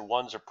mediated through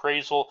one's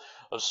appraisal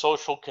of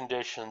social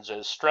conditions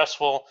as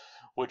stressful,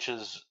 which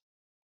is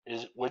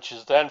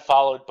then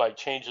followed by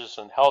changes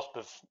in health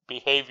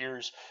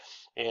behaviors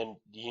and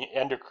the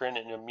endocrine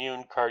and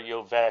immune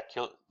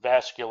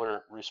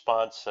cardiovascular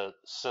response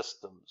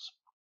systems.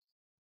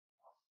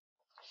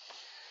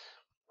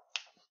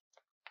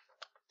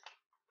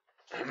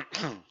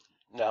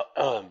 Now,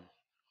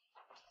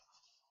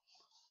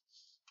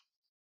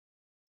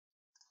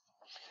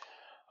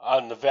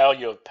 on the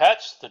value of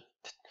pets,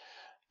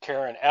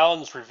 Karen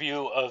Allen's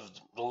review of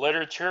the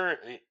literature,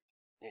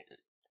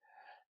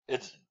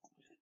 it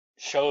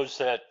shows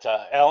that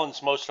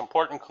Allen's most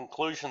important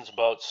conclusions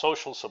about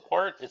social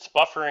support, its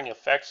buffering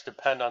effects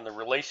depend on the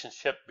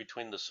relationship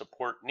between the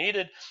support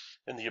needed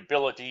and the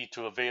ability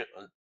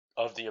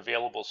of the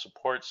available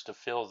supports to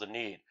fill the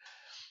need.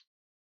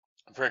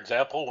 For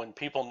example, when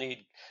people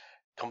need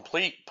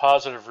complete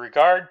positive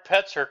regard,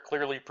 pets are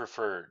clearly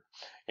preferred.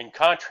 In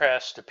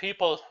contrast to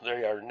people,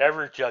 they are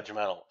never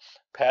judgmental.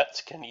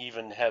 Pets can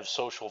even have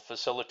social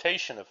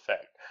facilitation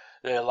effect.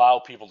 They allow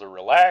people to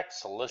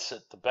relax,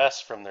 elicit the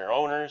best from their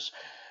owners,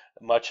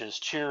 much as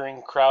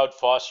cheering, crowd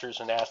fosters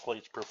an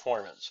athlete's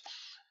performance.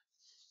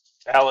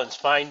 Allen's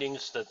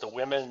findings that the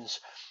women's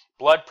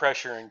blood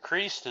pressure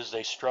increased as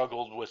they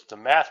struggled with the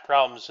math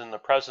problems in the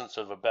presence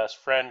of a best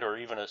friend or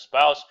even a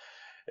spouse,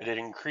 and it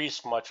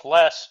increased much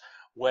less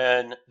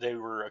when they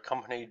were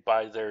accompanied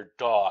by their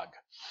dog.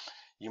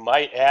 You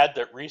might add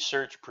that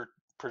research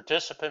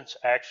participants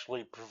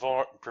actually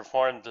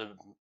performed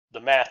the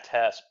math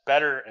task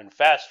better and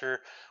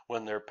faster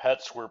when their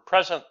pets were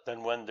present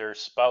than when their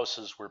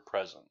spouses were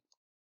present.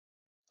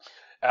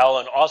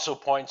 Allen also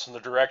points in the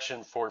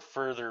direction for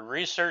further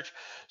research.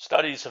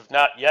 Studies have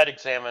not yet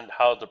examined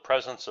how the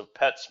presence of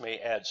pets may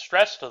add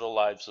stress to the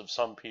lives of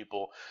some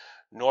people,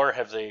 nor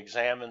have they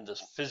examined the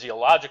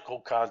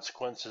physiological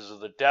consequences of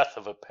the death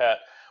of a pet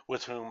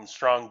with whom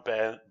strong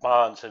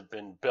bonds have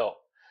been built.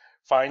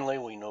 Finally,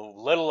 we know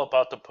little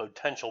about the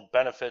potential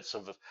benefits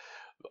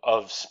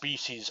of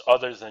species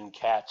other than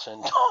cats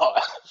and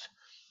dogs.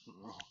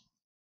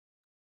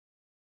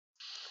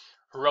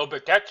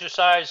 Aerobic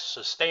exercise,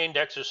 sustained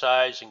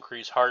exercise,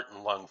 increase heart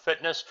and lung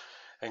fitness,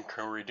 and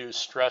can reduce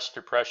stress,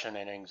 depression,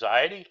 and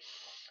anxiety.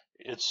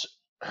 It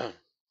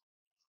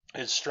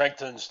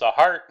strengthens the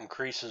heart,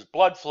 increases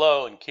blood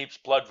flow, and keeps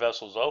blood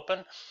vessels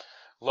open,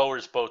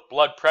 lowers both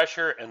blood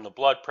pressure and the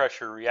blood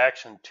pressure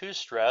reaction to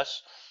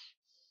stress,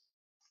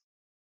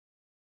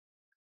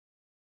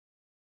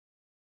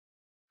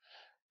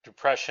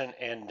 depression,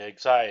 and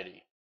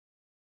anxiety.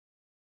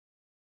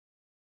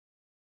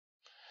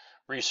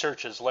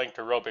 Research has linked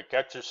aerobic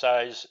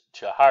exercise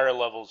to higher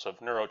levels of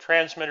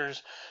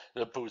neurotransmitters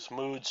that boost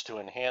moods, to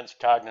enhance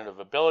cognitive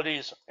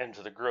abilities, and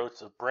to the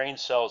growth of brain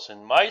cells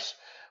in mice.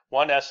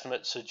 One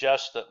estimate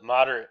suggests that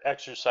moderate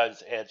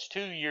exercise adds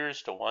 2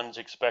 years to one's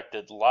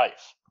expected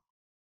life.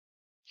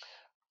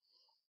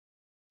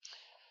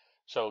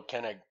 So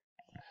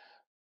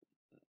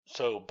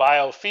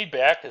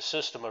biofeedback, a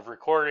system of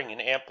recording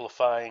and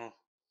amplifying.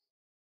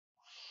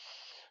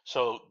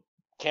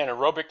 Can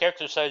aerobic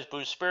exercise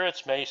boost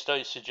spirits? Many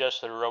studies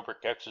suggest that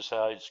aerobic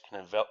exercise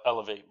can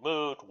elevate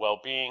mood,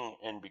 well-being,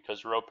 and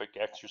because aerobic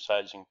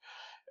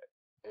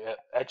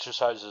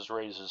exercises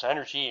raises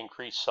energy,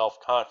 increase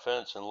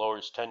self-confidence, and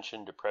lowers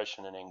tension,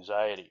 depression, and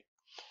anxiety.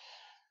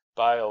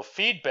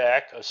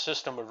 Biofeedback, a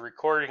system of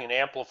recording and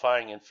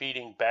amplifying and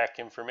feeding back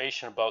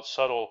information about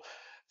subtle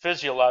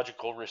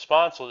Physiological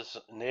responses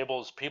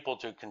enables people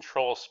to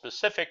control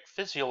specific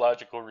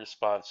physiological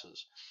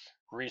responses.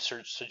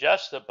 Research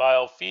suggests that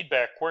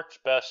biofeedback works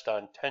best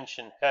on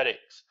tension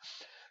headaches.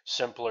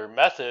 Simpler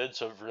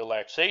methods of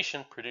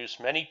relaxation produce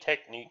many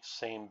techniques,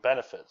 same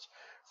benefits.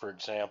 For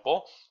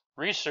example,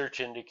 research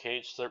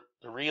indicates that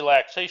the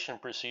relaxation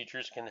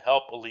procedures can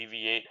help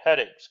alleviate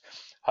headaches,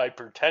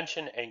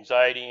 hypertension,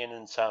 anxiety, and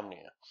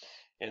insomnia.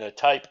 In a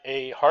type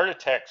A heart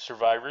attack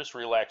survivors,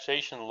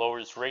 relaxation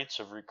lowers rates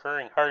of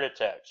recurring heart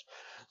attacks.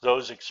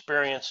 Those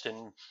experienced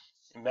in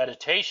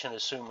meditation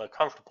assume a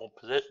comfortable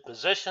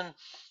position,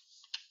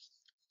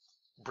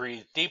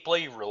 breathe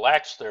deeply,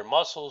 relax their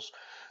muscles,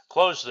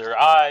 close their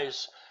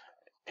eyes,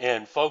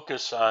 and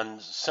focus on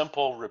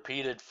simple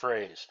repeated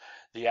phrase.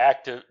 The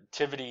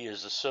activity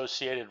is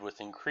associated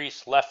with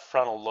increased left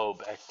frontal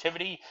lobe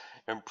activity,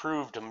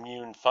 improved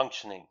immune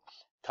functioning.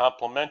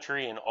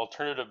 Complementary and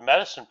alternative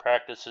medicine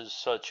practices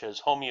such as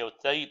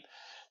homeopathy,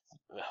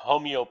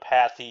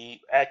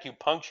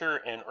 acupuncture,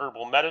 and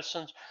herbal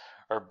medicines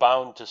are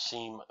bound to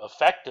seem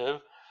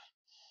effective,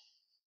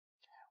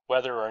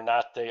 whether or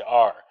not they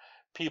are.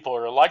 People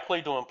are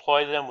likely to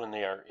employ them when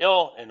they are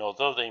ill, and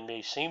although they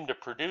may seem to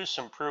produce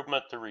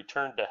improvement, the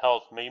return to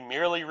health may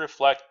merely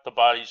reflect the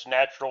body's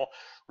natural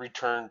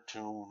return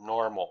to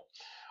normal.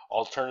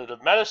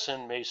 Alternative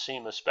medicine may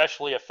seem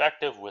especially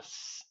effective with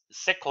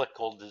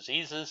cyclical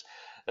diseases,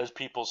 as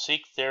people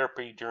seek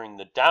therapy during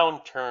the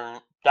downturn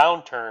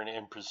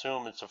and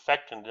presume its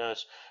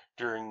effectiveness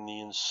during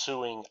the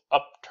ensuing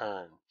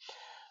upturn.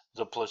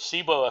 The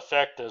placebo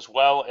effect, as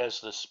well as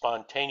the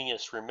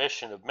spontaneous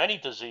remission of many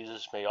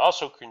diseases, may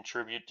also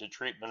contribute to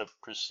treatment of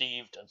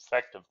perceived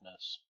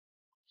effectiveness.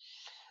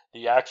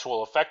 The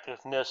actual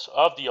effectiveness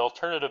of the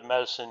alternative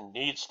medicine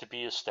needs to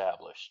be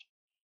established.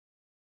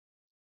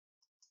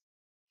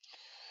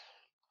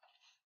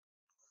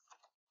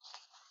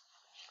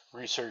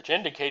 Research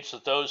indicates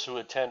that those who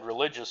attend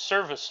religious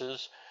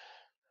services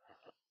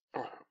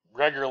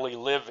regularly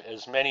live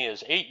as many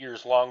as 8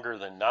 years longer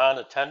than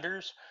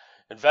non-attenders.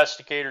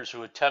 Investigators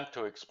who attempt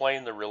to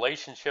explain the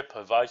relationship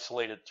have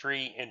isolated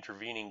 3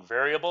 intervening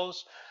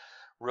variables.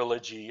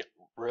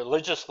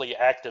 Religiously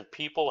active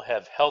people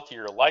have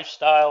healthier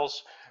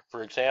lifestyles.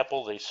 For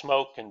example, they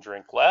smoke and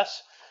drink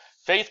less.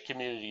 Faith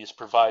communities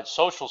provide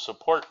social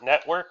support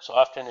networks,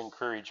 often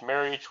encourage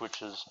marriage,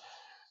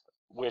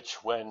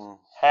 which when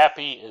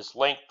happy is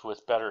linked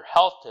with better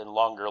health and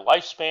longer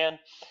lifespan.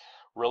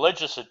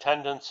 Religious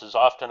attendance is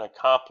often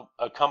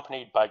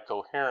accompanied by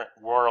coherent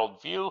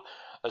worldview,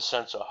 a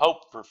sense of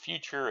hope for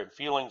future, and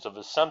feelings of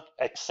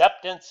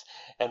acceptance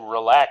and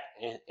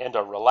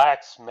a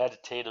relaxed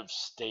meditative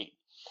state.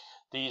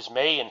 These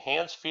may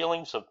enhance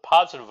feelings of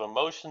positive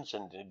emotions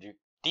and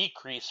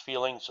decrease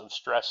feelings of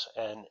stress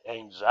and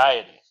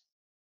anxiety.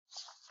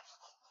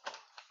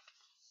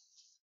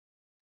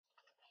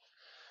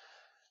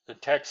 The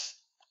text,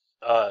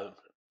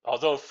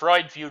 although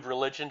Freud viewed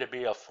religion to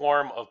be a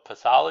form of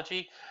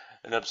pathology,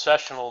 an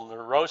obsessional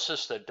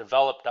neurosis that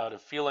developed out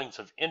of feelings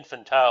of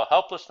infantile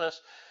helplessness,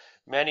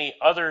 many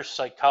other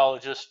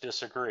psychologists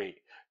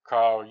disagree.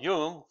 Carl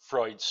Jung,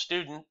 Freud's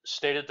student,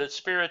 stated that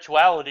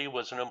spirituality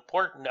was an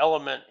important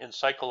element in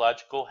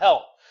psychological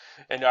health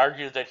and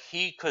argued that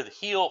he could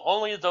heal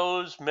only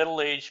those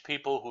middle-aged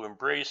people who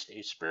embraced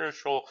a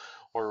spiritual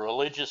or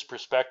religious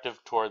perspective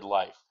toward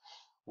life.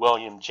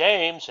 William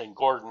James and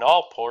Gordon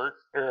Allport,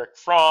 Erich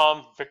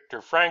Fromm,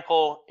 Viktor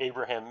Frankl,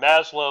 Abraham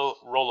Maslow,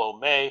 Rollo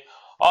May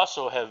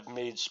also have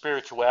made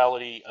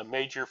spirituality a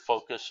major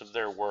focus of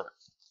their work.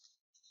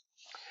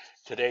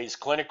 Today's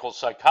clinical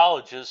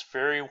psychologists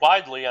vary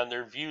widely on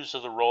their views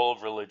of the role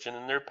of religion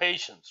in their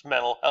patients'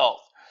 mental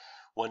health.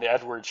 When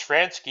Edward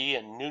Shransky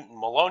and Newton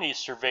Maloney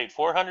surveyed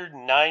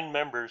 409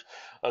 members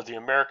of the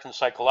American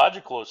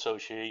Psychological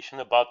Association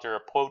about their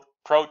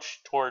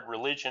approach toward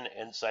religion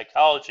and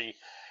psychology,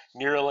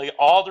 nearly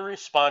all the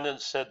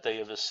respondents said they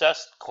have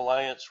assessed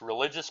clients'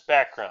 religious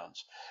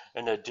backgrounds.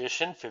 In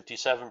addition,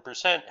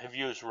 57% have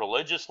used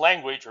religious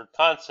language or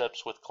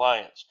concepts with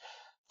clients.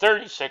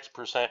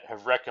 36%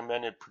 have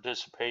recommended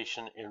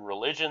participation in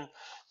religion.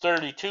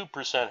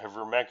 32% have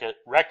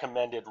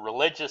recommended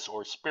religious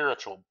or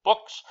spiritual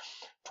books.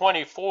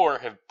 24%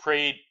 have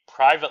prayed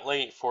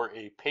privately for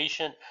a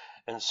patient,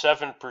 and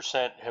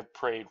 7% have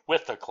prayed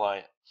with a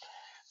client.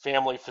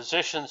 Family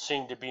physicians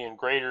seem to be in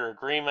greater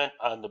agreement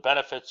on the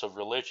benefits of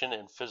religion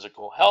and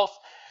physical health.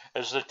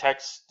 As the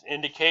text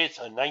indicates,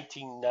 a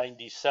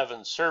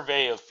 1997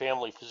 survey of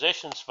family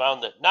physicians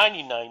found that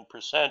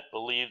 99%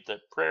 believed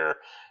that prayer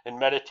and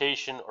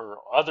meditation or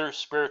other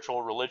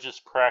spiritual religious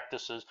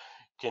practices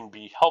can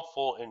be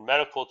helpful in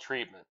medical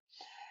treatment.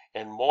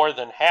 And more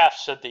than half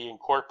said they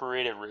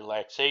incorporated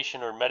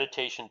relaxation or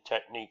meditation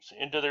techniques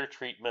into their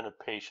treatment of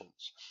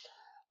patients.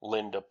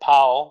 Linda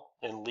Powell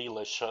and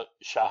Leela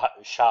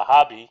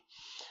Shahabi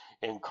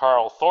and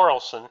Carl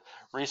Thorelson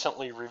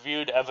recently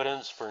reviewed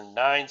evidence for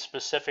 9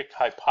 specific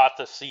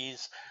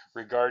hypotheses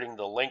regarding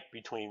the link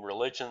between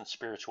religion,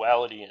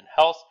 spirituality, and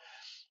health.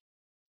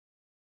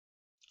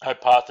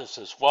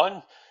 Hypothesis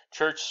 1,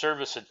 Church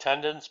service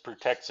attendance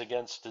protects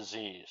against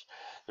disease.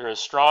 There is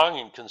strong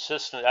and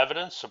consistent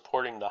evidence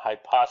supporting the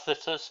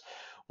hypothesis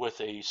with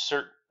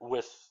 30%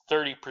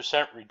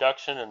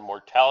 reduction in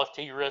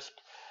mortality risk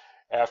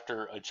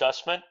after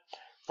adjustment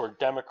for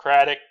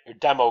demographic,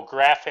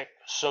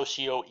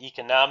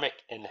 socioeconomic,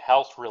 and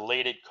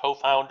health-related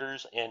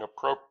co-founders, and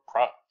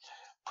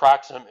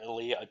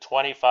approximately a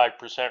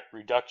 25%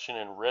 reduction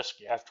in risk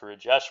after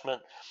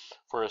adjustment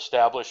for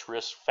established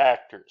risk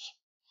factors.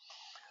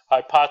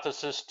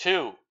 Hypothesis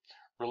 2.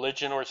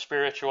 Religion or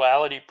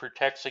spirituality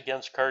protects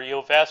against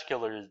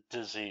cardiovascular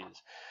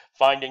disease.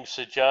 Findings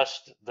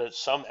suggest that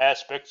some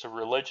aspects of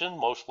religion,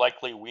 most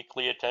likely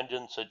weekly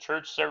attendance at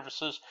church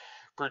services,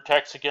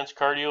 protects against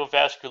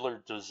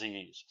cardiovascular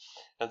disease,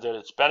 and that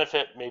its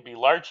benefit may be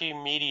largely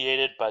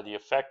mediated by the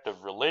effect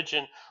of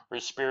religion or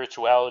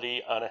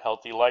spirituality on a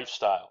healthy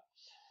lifestyle.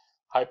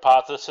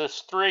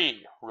 Hypothesis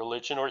 3.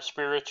 Religion or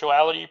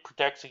spirituality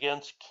protects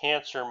against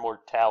cancer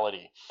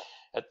mortality.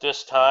 At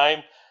this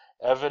time,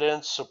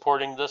 evidence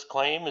supporting this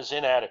claim is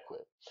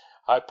inadequate.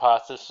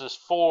 Hypothesis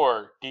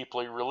 4.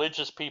 Deeply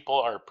religious people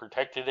are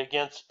protected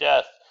against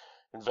death.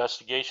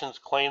 Investigations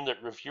claim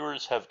that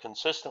reviewers have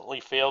consistently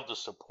failed to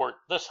support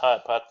this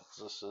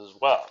hypothesis as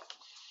well.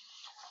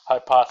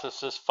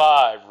 Hypothesis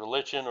 5.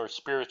 Religion or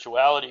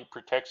spirituality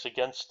protects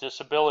against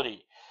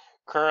disability.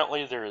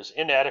 Currently, there is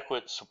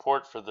inadequate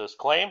support for this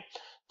claim.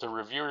 The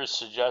reviewers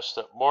suggest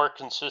that more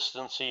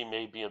consistency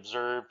may be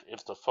observed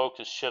if the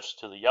focus shifts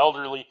to the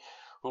elderly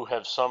who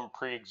have some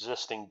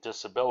pre-existing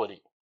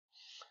disability.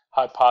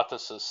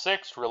 Hypothesis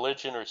 6.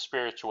 Religion or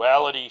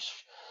spirituality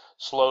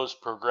slows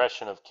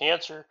progression of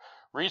cancer.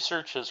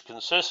 Research has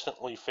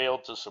consistently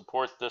failed to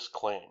support this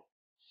claim.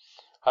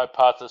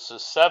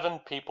 Hypothesis 7.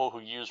 People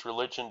who use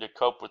religion to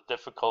cope with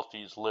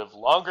difficulties live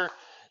longer.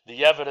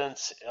 The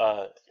evidence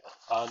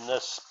on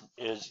this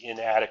is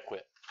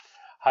inadequate.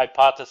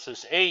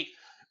 Hypothesis 8.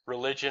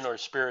 Religion or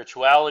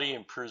spirituality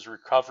improves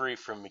recovery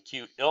from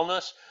acute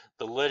illness.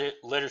 The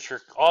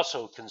literature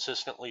also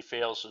consistently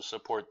fails to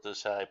support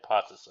this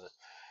hypothesis.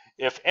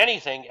 If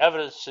anything,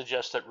 evidence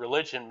suggests that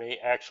religion may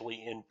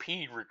actually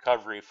impede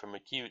recovery from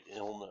acute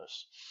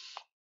illness.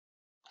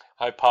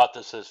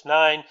 Hypothesis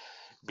 9.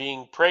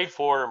 Being prayed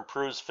for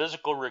improves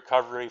physical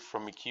recovery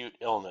from acute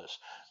illness.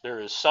 There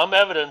is some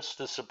evidence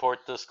to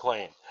support this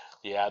claim.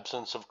 The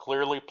absence of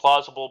clearly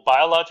plausible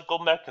biological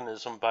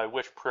mechanism by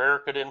which prayer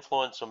could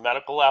influence a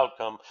medical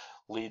outcome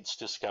leads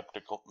to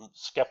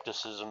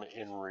skepticism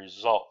in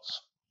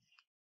results.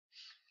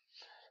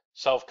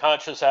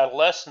 Self-conscious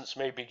adolescents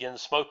may begin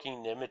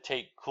smoking to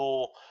imitate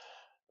cool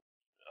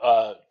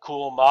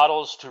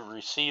models to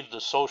receive the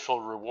social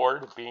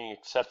reward of being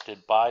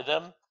accepted by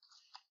them.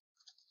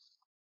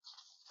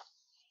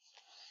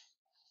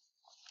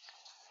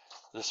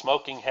 The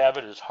smoking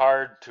habit is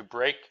hard to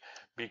break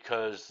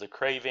because the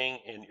craving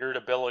and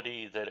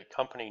irritability that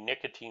accompany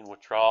nicotine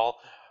withdrawal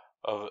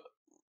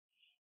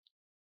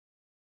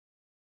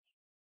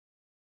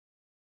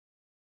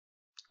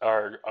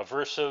are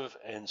aversive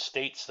in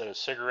states that a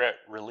cigarette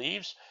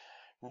relieves.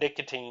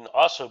 Nicotine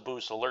also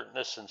boosts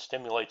alertness and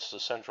stimulates the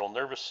central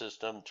nervous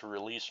system to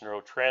release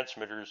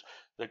neurotransmitters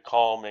that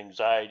calm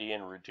anxiety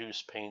and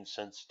reduce pain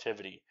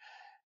sensitivity.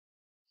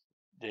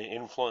 They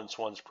influence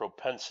one's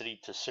propensity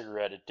to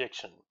cigarette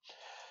addiction.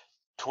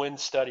 Twin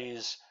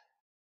studies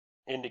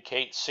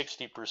indicate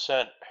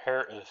 60%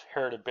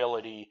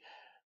 heritability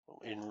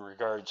in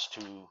regards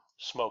to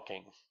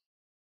smoking.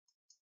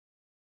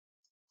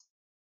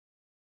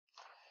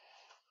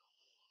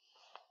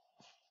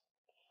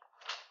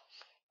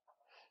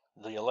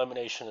 The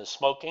elimination of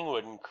smoking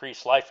would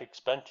increase life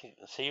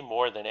expectancy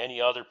more than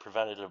any other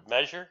preventative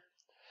measure.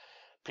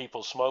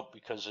 People smoke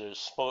because it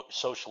is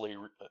socially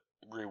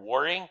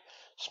rewarding.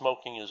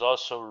 Smoking is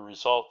also a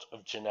result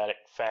of genetic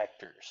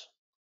factors.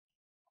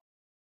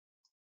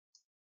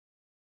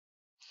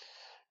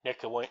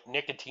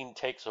 Nicotine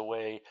takes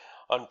away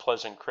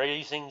unpleasant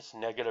cravings,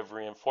 negative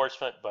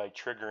reinforcement by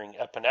triggering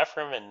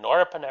epinephrine and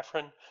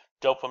norepinephrine,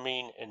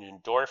 dopamine, and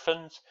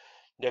endorphins.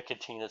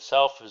 Nicotine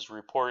itself is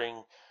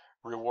rewarding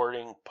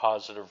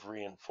positive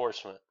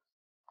reinforcement.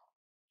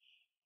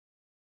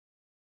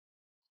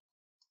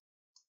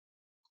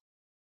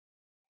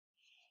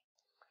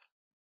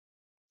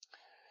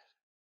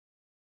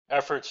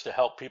 Efforts to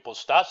help people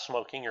stop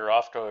smoking are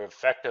often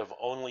effective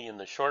only in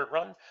the short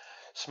run.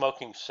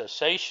 Smoking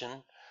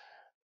cessation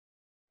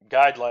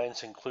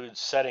guidelines include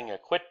setting a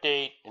quit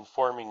date,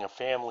 informing a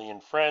family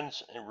and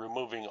friends, and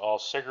removing all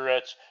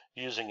cigarettes,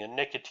 using a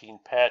nicotine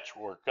patch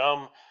or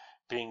gum,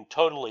 being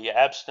totally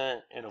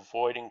abstinent, and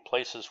avoiding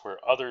places where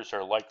others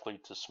are likely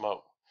to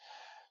smoke.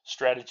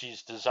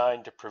 Strategies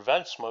designed to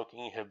prevent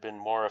smoking have been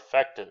more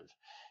effective.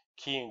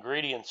 Key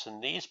ingredients in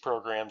these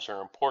programs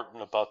are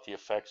important about the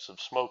effects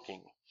of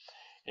smoking.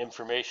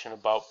 Information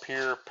about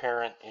peer,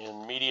 parent,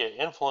 and media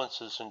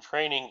influences and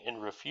training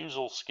in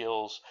refusal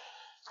skills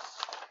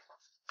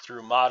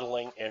through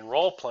modeling and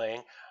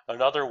role-playing.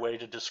 Another way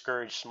to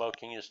discourage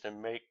smoking is to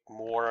make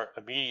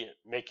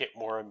it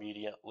more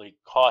immediately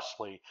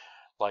costly,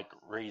 like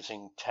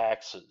raising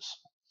taxes.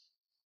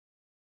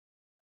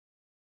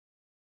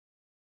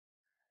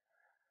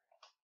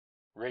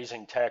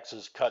 Raising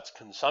taxes cuts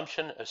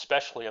consumption,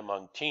 especially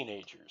among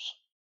teenagers.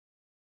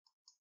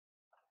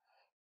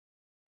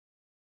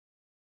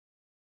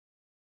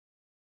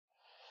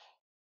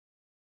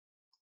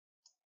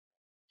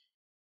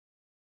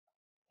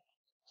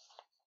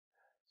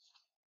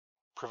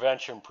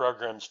 Prevention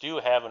programs do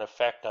have an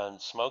effect on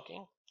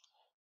smoking.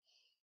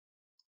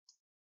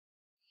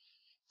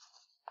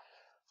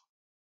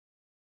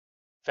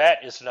 Fat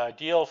is an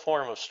ideal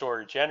form of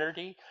storage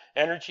energy.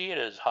 It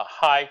is a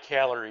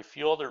high-calorie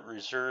fuel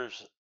reserve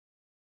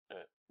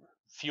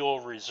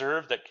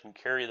that can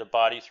carry the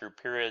body through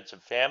periods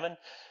of famine.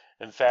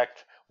 In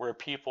fact, where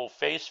people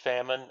face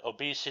famine,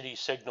 obesity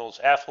signals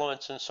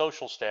affluence and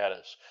social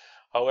status.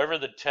 However,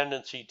 the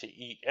tendency to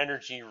eat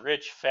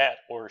energy-rich fat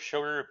or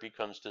sugar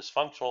becomes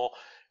dysfunctional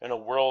in a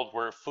world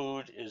where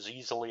food is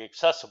easily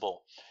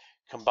accessible.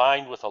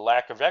 Combined with a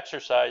lack of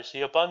exercise,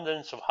 the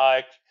abundance of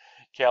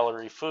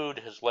high-calorie food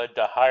has led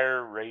to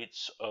higher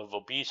rates of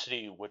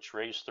obesity, which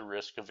raise the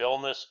risk of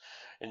illness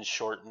and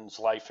shortens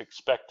life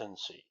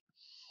expectancy.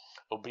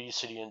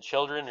 Obesity in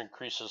children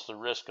increases the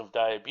risk of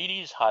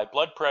diabetes, high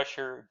blood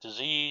pressure,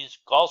 disease,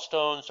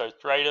 gallstones,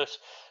 arthritis,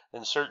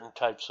 and certain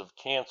types of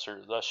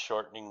cancer, thus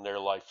shortening their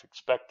life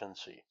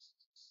expectancy.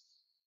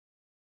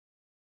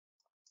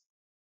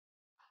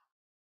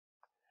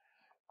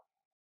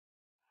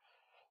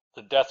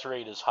 The death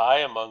rate is high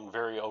among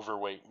very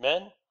overweight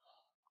men.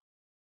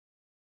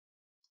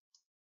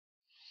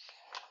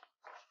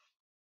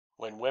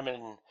 When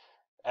women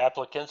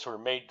applicants were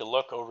made to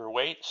look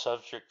overweight,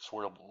 subjects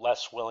were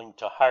less willing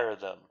to hire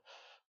them.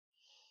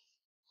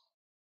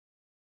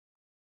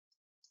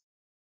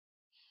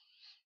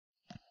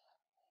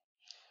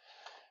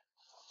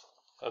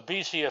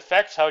 Obesity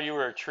affects how you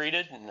are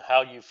treated and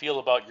how you feel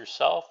about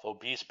yourself.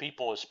 Obese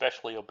people,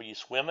 especially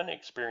obese women,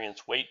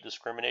 experience weight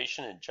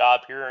discrimination in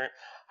job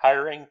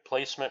hiring,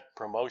 placement,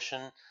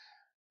 promotion,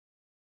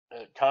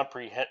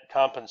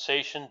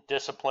 compensation,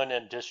 discipline,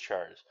 and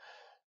discharge.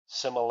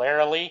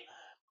 Similarly,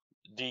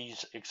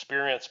 these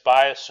experience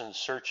bias in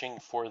searching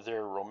for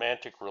their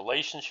romantic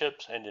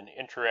relationships and in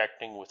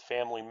interacting with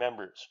family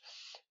members.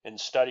 In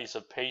studies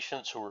of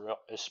patients who were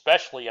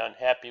especially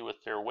unhappy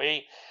with their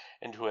weight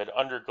and who had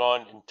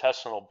undergone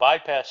intestinal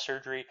bypass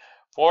surgery,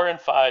 4 in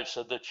 5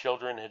 said the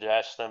children had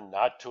asked them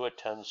not to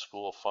attend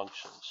school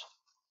functions.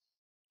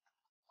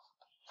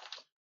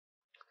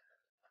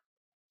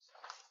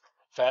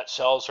 Fat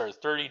cells are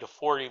 30 to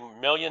 40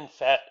 million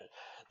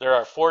there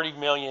are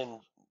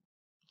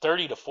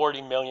 30 to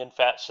 40 million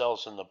fat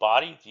cells in the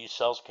body. These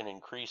cells can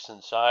increase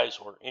in size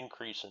or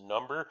increase in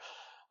number.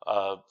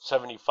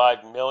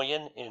 75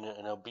 million in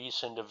an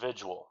obese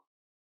individual.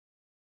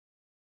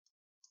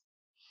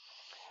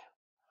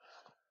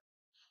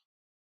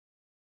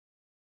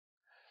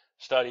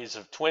 Studies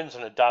of twins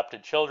and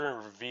adopted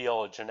children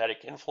reveal a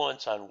genetic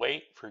influence on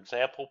weight. For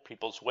example,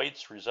 people's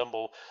weights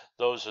resemble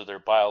those of their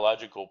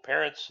biological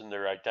parents, and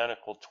their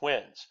identical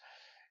twins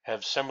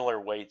have similar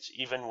weights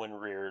even when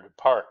reared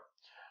apart.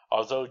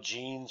 Although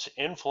genes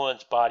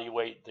influence body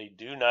weight, they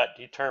do not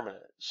determine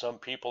it. Some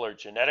people are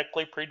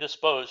genetically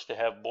predisposed to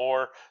have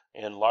more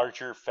and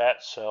larger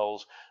fat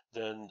cells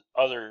than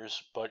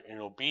others, but in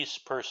an obese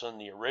person,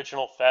 the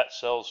original fat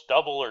cells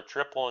double or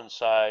triple in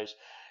size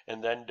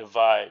and then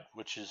divide,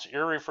 which is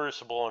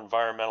irreversible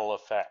environmental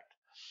effect.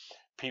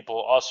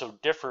 People also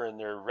differ in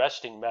their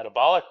resting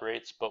metabolic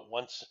rates, but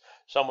once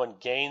someone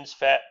gains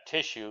fat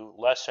tissue,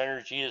 less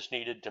energy is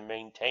needed to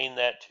maintain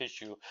that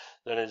tissue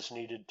than is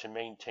needed to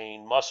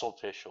maintain muscle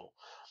tissue.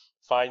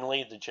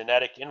 Finally, the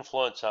genetic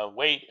influence on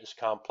weight is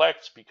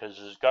complex because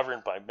it is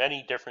governed by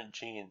many different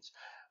genes.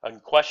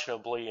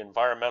 Unquestionably,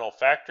 environmental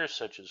factors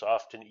such as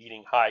often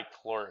eating high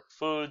caloric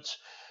foods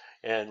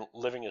and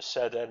living a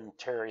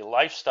sedentary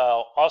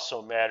lifestyle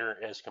also matter,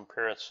 as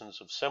comparisons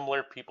of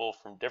similar people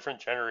from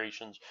different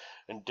generations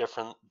and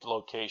different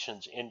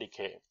locations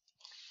indicate.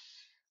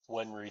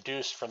 When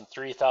reduced from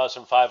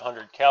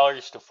 3,500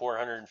 calories to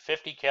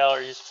 450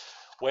 calories,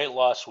 weight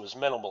loss was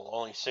minimal,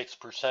 only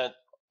 6%,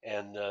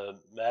 and the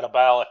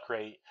metabolic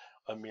rate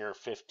a mere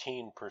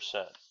 15%.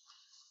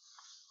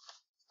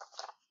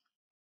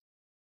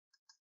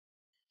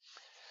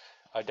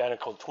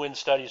 Identical twin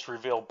studies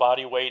reveal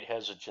body weight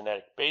has a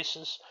genetic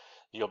basis.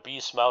 The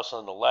obese mouse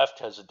on the left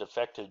has a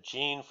defective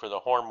gene for the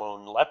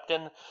hormone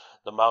leptin.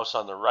 The mouse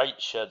on the right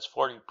sheds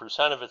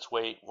 40% of its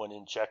weight when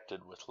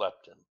injected with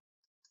leptin.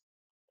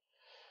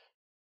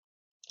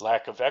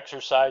 Lack of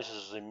exercise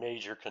is a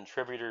major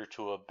contributor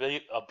to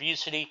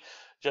obesity.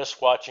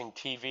 Just watching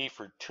TV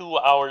for 2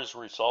 hours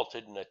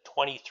resulted in a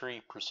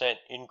 23%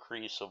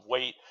 increase of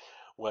weight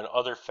when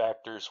other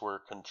factors were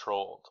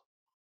controlled.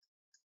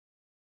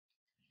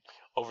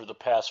 Over the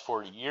past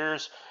 40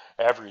 years,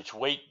 average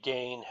weight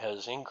gain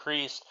has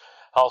increased.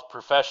 Health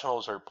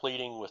professionals are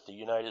pleading with the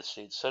United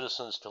States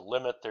citizens to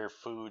limit their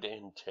food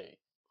intake.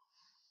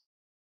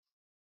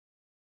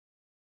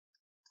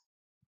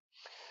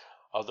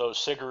 Although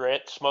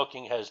cigarette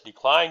smoking has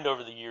declined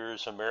over the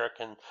years,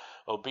 American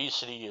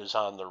obesity is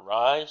on the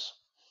rise.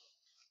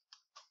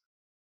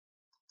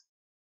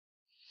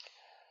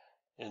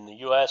 In the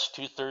U.S.,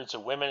 2/3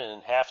 of women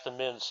and half the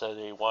men say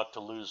they want to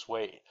lose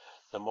weight.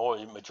 The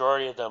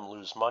majority of them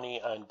lose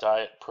money on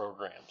diet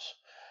programs.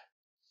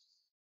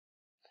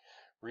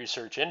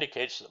 Research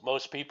indicates that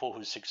most people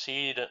who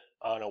succeed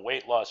on a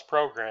weight loss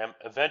program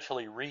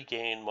eventually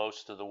regain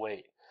most of the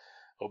weight.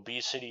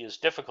 Obesity is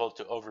difficult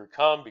to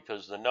overcome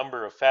because the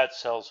number of fat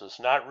cells is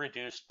not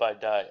reduced by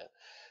diet,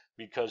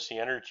 because the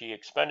energy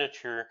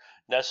expenditure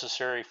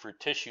necessary for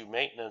tissue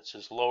maintenance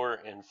is lower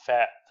in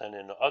fat than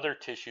in other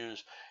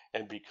tissues,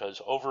 and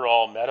because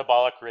overall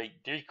metabolic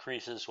rate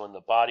decreases when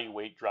the body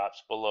weight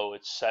drops below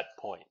its set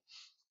point.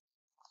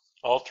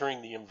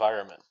 Altering the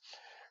environment.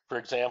 For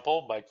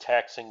example, by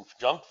taxing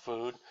junk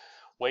food,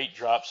 weight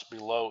drops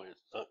below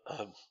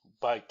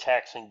by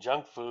taxing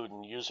junk food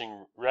and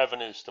using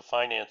revenues to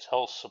finance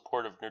health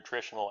supportive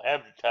nutritional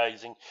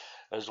advertising,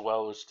 as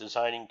well as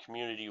designing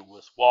community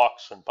with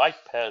walks and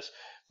bike paths,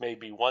 may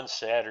be one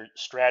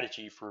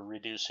strategy for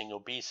reducing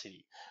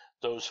obesity.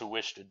 Those who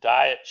wish to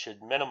diet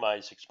should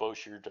minimize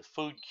exposure to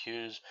food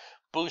cues,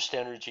 boost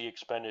energy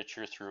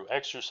expenditure through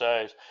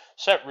exercise,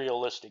 set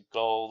realistic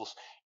goals,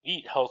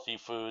 eat healthy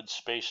foods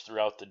spaced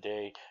throughout the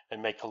day,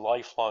 and make a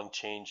lifelong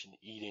change in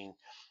eating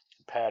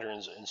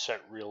patterns and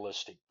set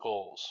realistic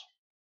goals.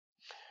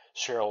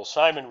 Cheryl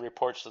Simon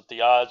reports that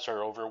the odds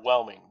are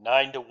overwhelming,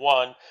 9 to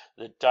 1,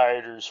 that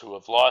dieters who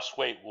have lost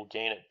weight will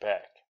gain it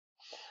back.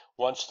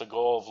 Once the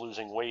goal of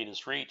losing weight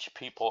is reached,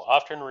 people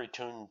often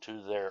return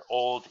to their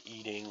old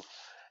eating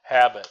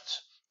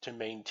habits. To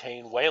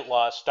maintain weight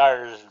loss,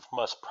 dieters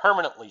must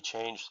permanently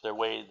change the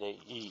way they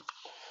eat.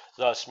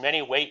 Thus,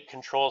 many weight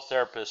control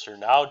therapists are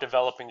now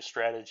developing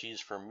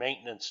strategies for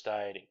maintenance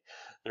dieting.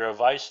 Their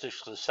advice to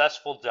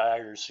successful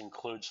dieters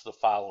includes the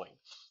following.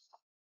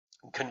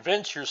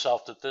 Convince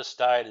yourself that this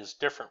diet is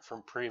different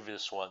from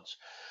previous ones.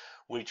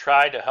 We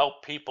try to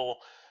help people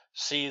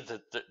see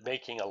that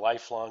making a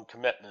lifelong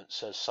commitment,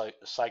 says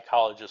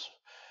psychologist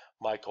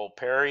Michael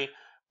Perry.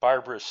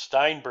 Barbara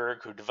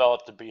Steinberg, who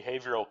developed the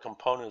behavioral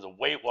component of the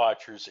Weight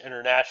Watchers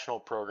International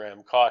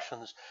program,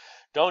 cautions,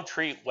 don't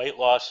treat weight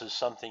loss as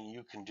something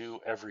you can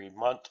do every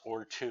month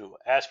or two.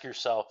 Ask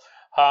yourself,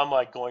 how am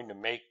I going to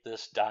make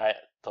this diet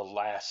the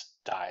last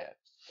diet?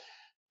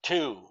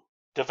 2.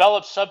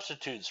 Develop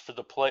substitutes for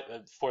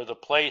the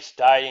place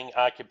dieting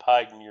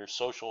occupied in your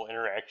social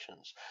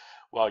interactions.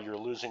 While you're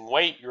losing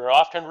weight, you're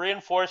often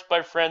reinforced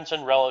by friends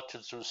and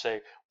relatives who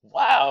say,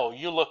 wow,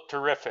 you look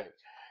terrific.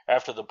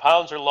 After the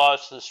pounds are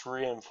lost, this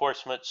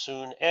reinforcement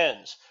soon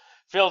ends.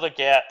 Fill the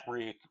gap,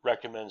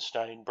 recommends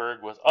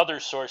Steinberg, with other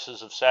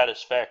sources of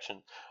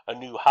satisfaction, a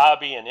new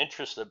hobby and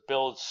interest that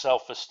builds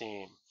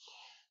self-esteem.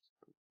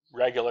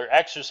 Regular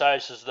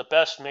exercise is the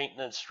best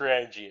maintenance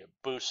strategy. It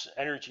boosts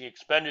energy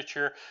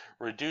expenditure,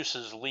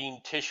 reduces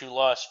lean tissue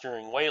loss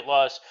during weight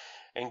loss,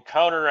 and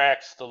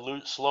counteracts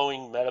the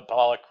slowing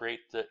metabolic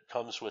rate that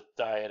comes with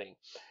dieting.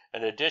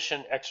 In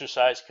addition,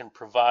 exercise can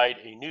provide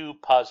a new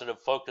positive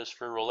focus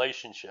for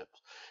relationships.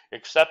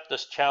 Accept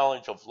this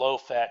challenge of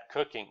low-fat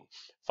cooking.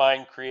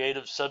 Find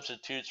creative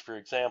substitutes for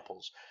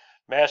examples.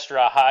 Master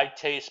a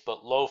high-taste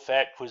but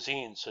low-fat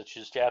cuisine, such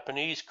as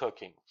Japanese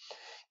cooking.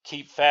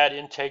 Keep fat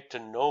intake to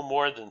no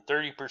more than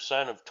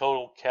 30% of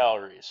total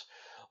calories.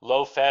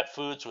 Low-fat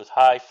foods with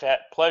high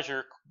fat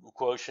pleasure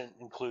quotient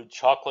include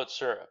chocolate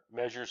syrup,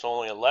 measures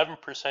only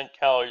 11%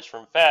 calories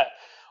from fat,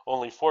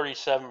 only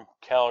 47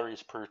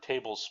 calories per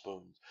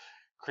tablespoon.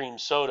 Cream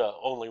soda,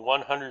 only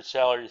 100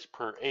 calories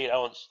per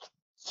 8-ounce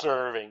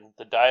serving.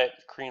 The diet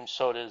cream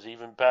soda is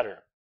even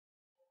better.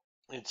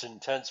 Its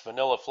intense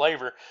vanilla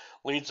flavor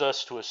leads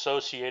us to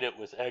associate it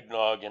with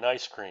eggnog and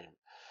ice cream.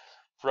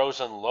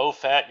 Frozen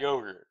low-fat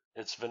yogurt.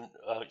 Its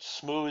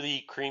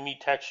smoothie, creamy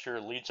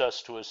texture leads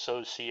us to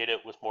associate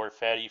it with more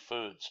fatty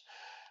foods.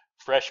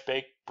 Fresh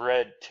baked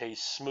bread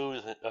tastes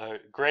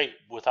great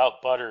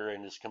without butter,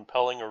 and its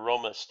compelling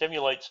aroma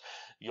stimulates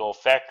the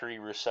olfactory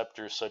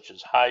receptors, such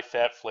as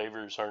high-fat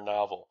flavors are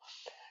novel.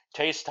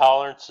 Taste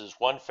tolerance is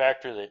one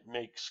factor that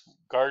makes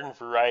garden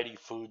variety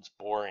foods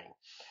boring.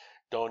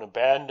 Don't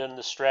abandon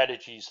the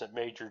strategies that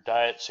made your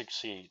diet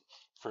succeed.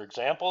 For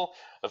example,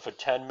 if a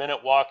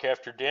 10-minute walk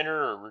after dinner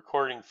or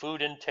recording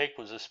food intake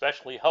was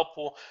especially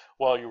helpful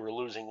while you were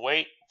losing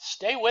weight,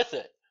 stay with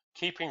it.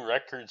 Keeping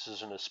records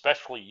is an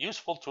especially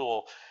useful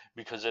tool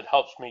because it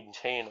helps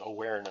maintain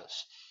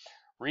awareness.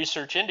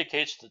 Research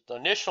indicates that the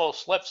initial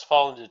slips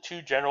fall into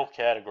two general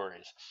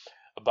categories.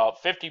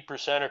 About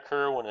 50%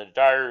 occur when a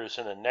dieter is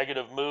in a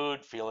negative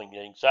mood, feeling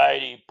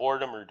anxiety,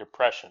 boredom, or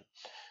depression.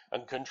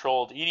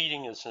 Uncontrolled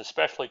eating is an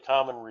especially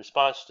common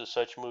response to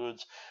such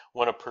moods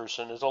when a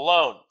person is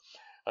alone.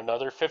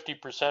 Another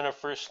 50% of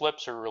first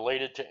slips are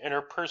related to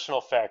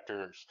interpersonal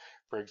factors.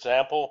 For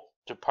example,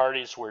 to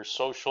parties where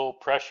social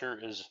pressure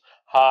is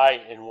high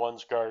and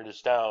one's guard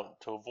is down.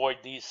 To avoid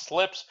these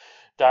slips,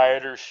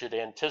 dieters should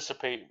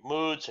anticipate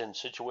moods and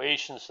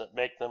situations that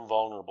make them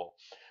vulnerable.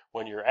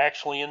 When you're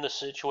actually in the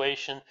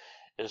situation,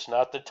 it's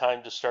not the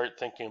time to start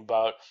thinking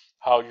about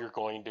how you're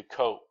going to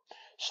cope.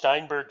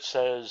 Steinberg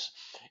says,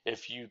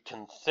 if you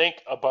can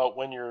think about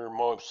when you're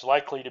most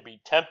likely to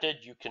be tempted,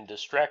 you can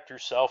distract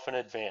yourself in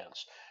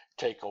advance.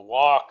 Take a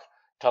walk,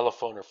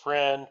 telephone a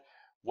friend,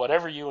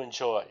 whatever you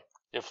enjoy.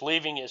 If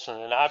leaving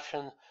isn't an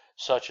option,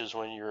 such as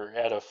when you're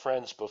at a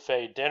friend's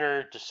buffet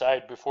dinner,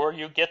 decide before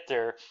you get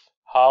there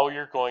how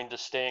you're going to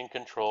stay in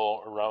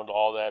control around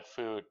all that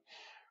food.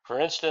 For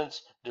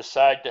instance,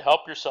 decide to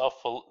help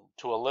yourself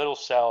to a little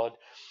salad.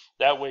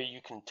 That way you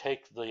can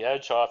take the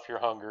edge off your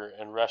hunger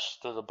and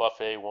rest of the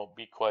buffet won't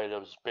be quite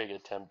as big a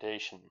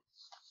temptation.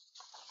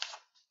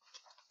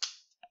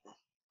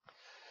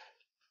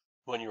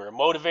 When you are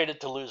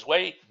motivated to lose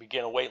weight,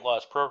 begin a weight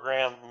loss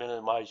program,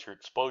 minimize your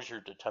exposure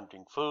to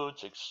tempting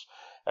foods,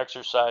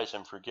 exercise,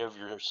 and forgive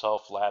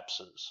yourself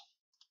lapses.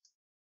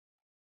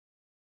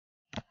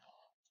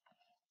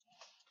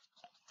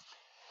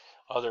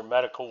 Other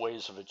medical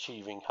ways of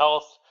achieving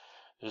health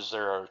is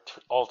there are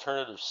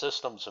alternative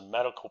systems of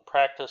medical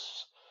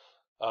practice.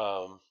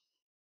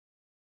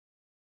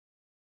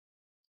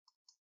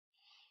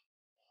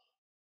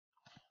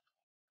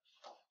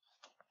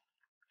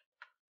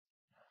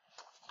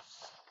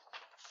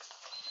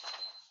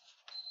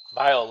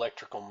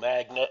 Bioelectrical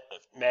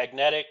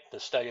magnetic, the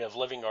study of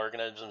living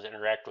organisms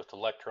interact with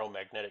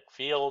electromagnetic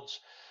fields.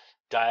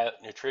 Diet,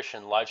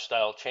 nutrition,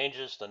 lifestyle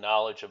changes, the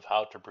knowledge of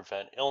how to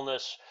prevent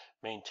illness,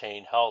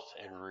 maintain health,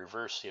 and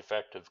reverse the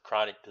effect of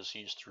chronic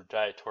disease through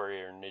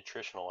dietary or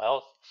nutritional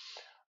health.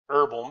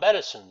 Herbal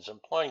medicines,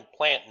 employing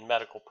plant and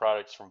medical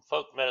products from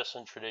folk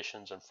medicine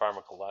traditions and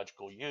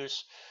pharmacological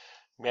use.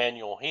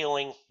 Manual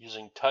healing,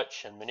 using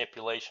touch and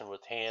manipulation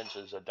with hands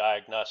as a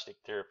diagnostic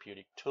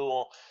therapeutic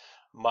tool.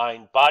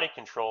 Mind-body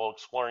control,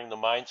 exploring the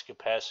mind's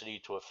capacity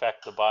to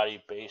affect the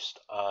body based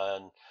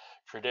on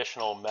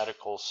traditional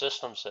medical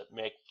systems that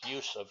make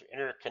use of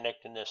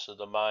interconnectedness of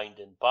the mind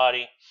and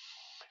body.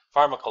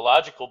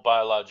 Pharmacological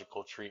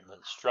biological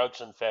treatments,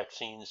 drugs and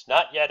vaccines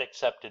not yet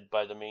accepted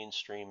by the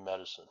mainstream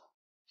medicine.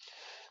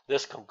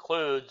 This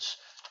concludes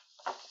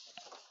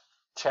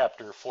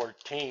chapter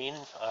 14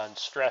 on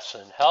stress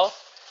and health.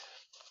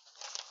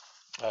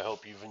 I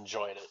hope you've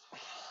enjoyed it.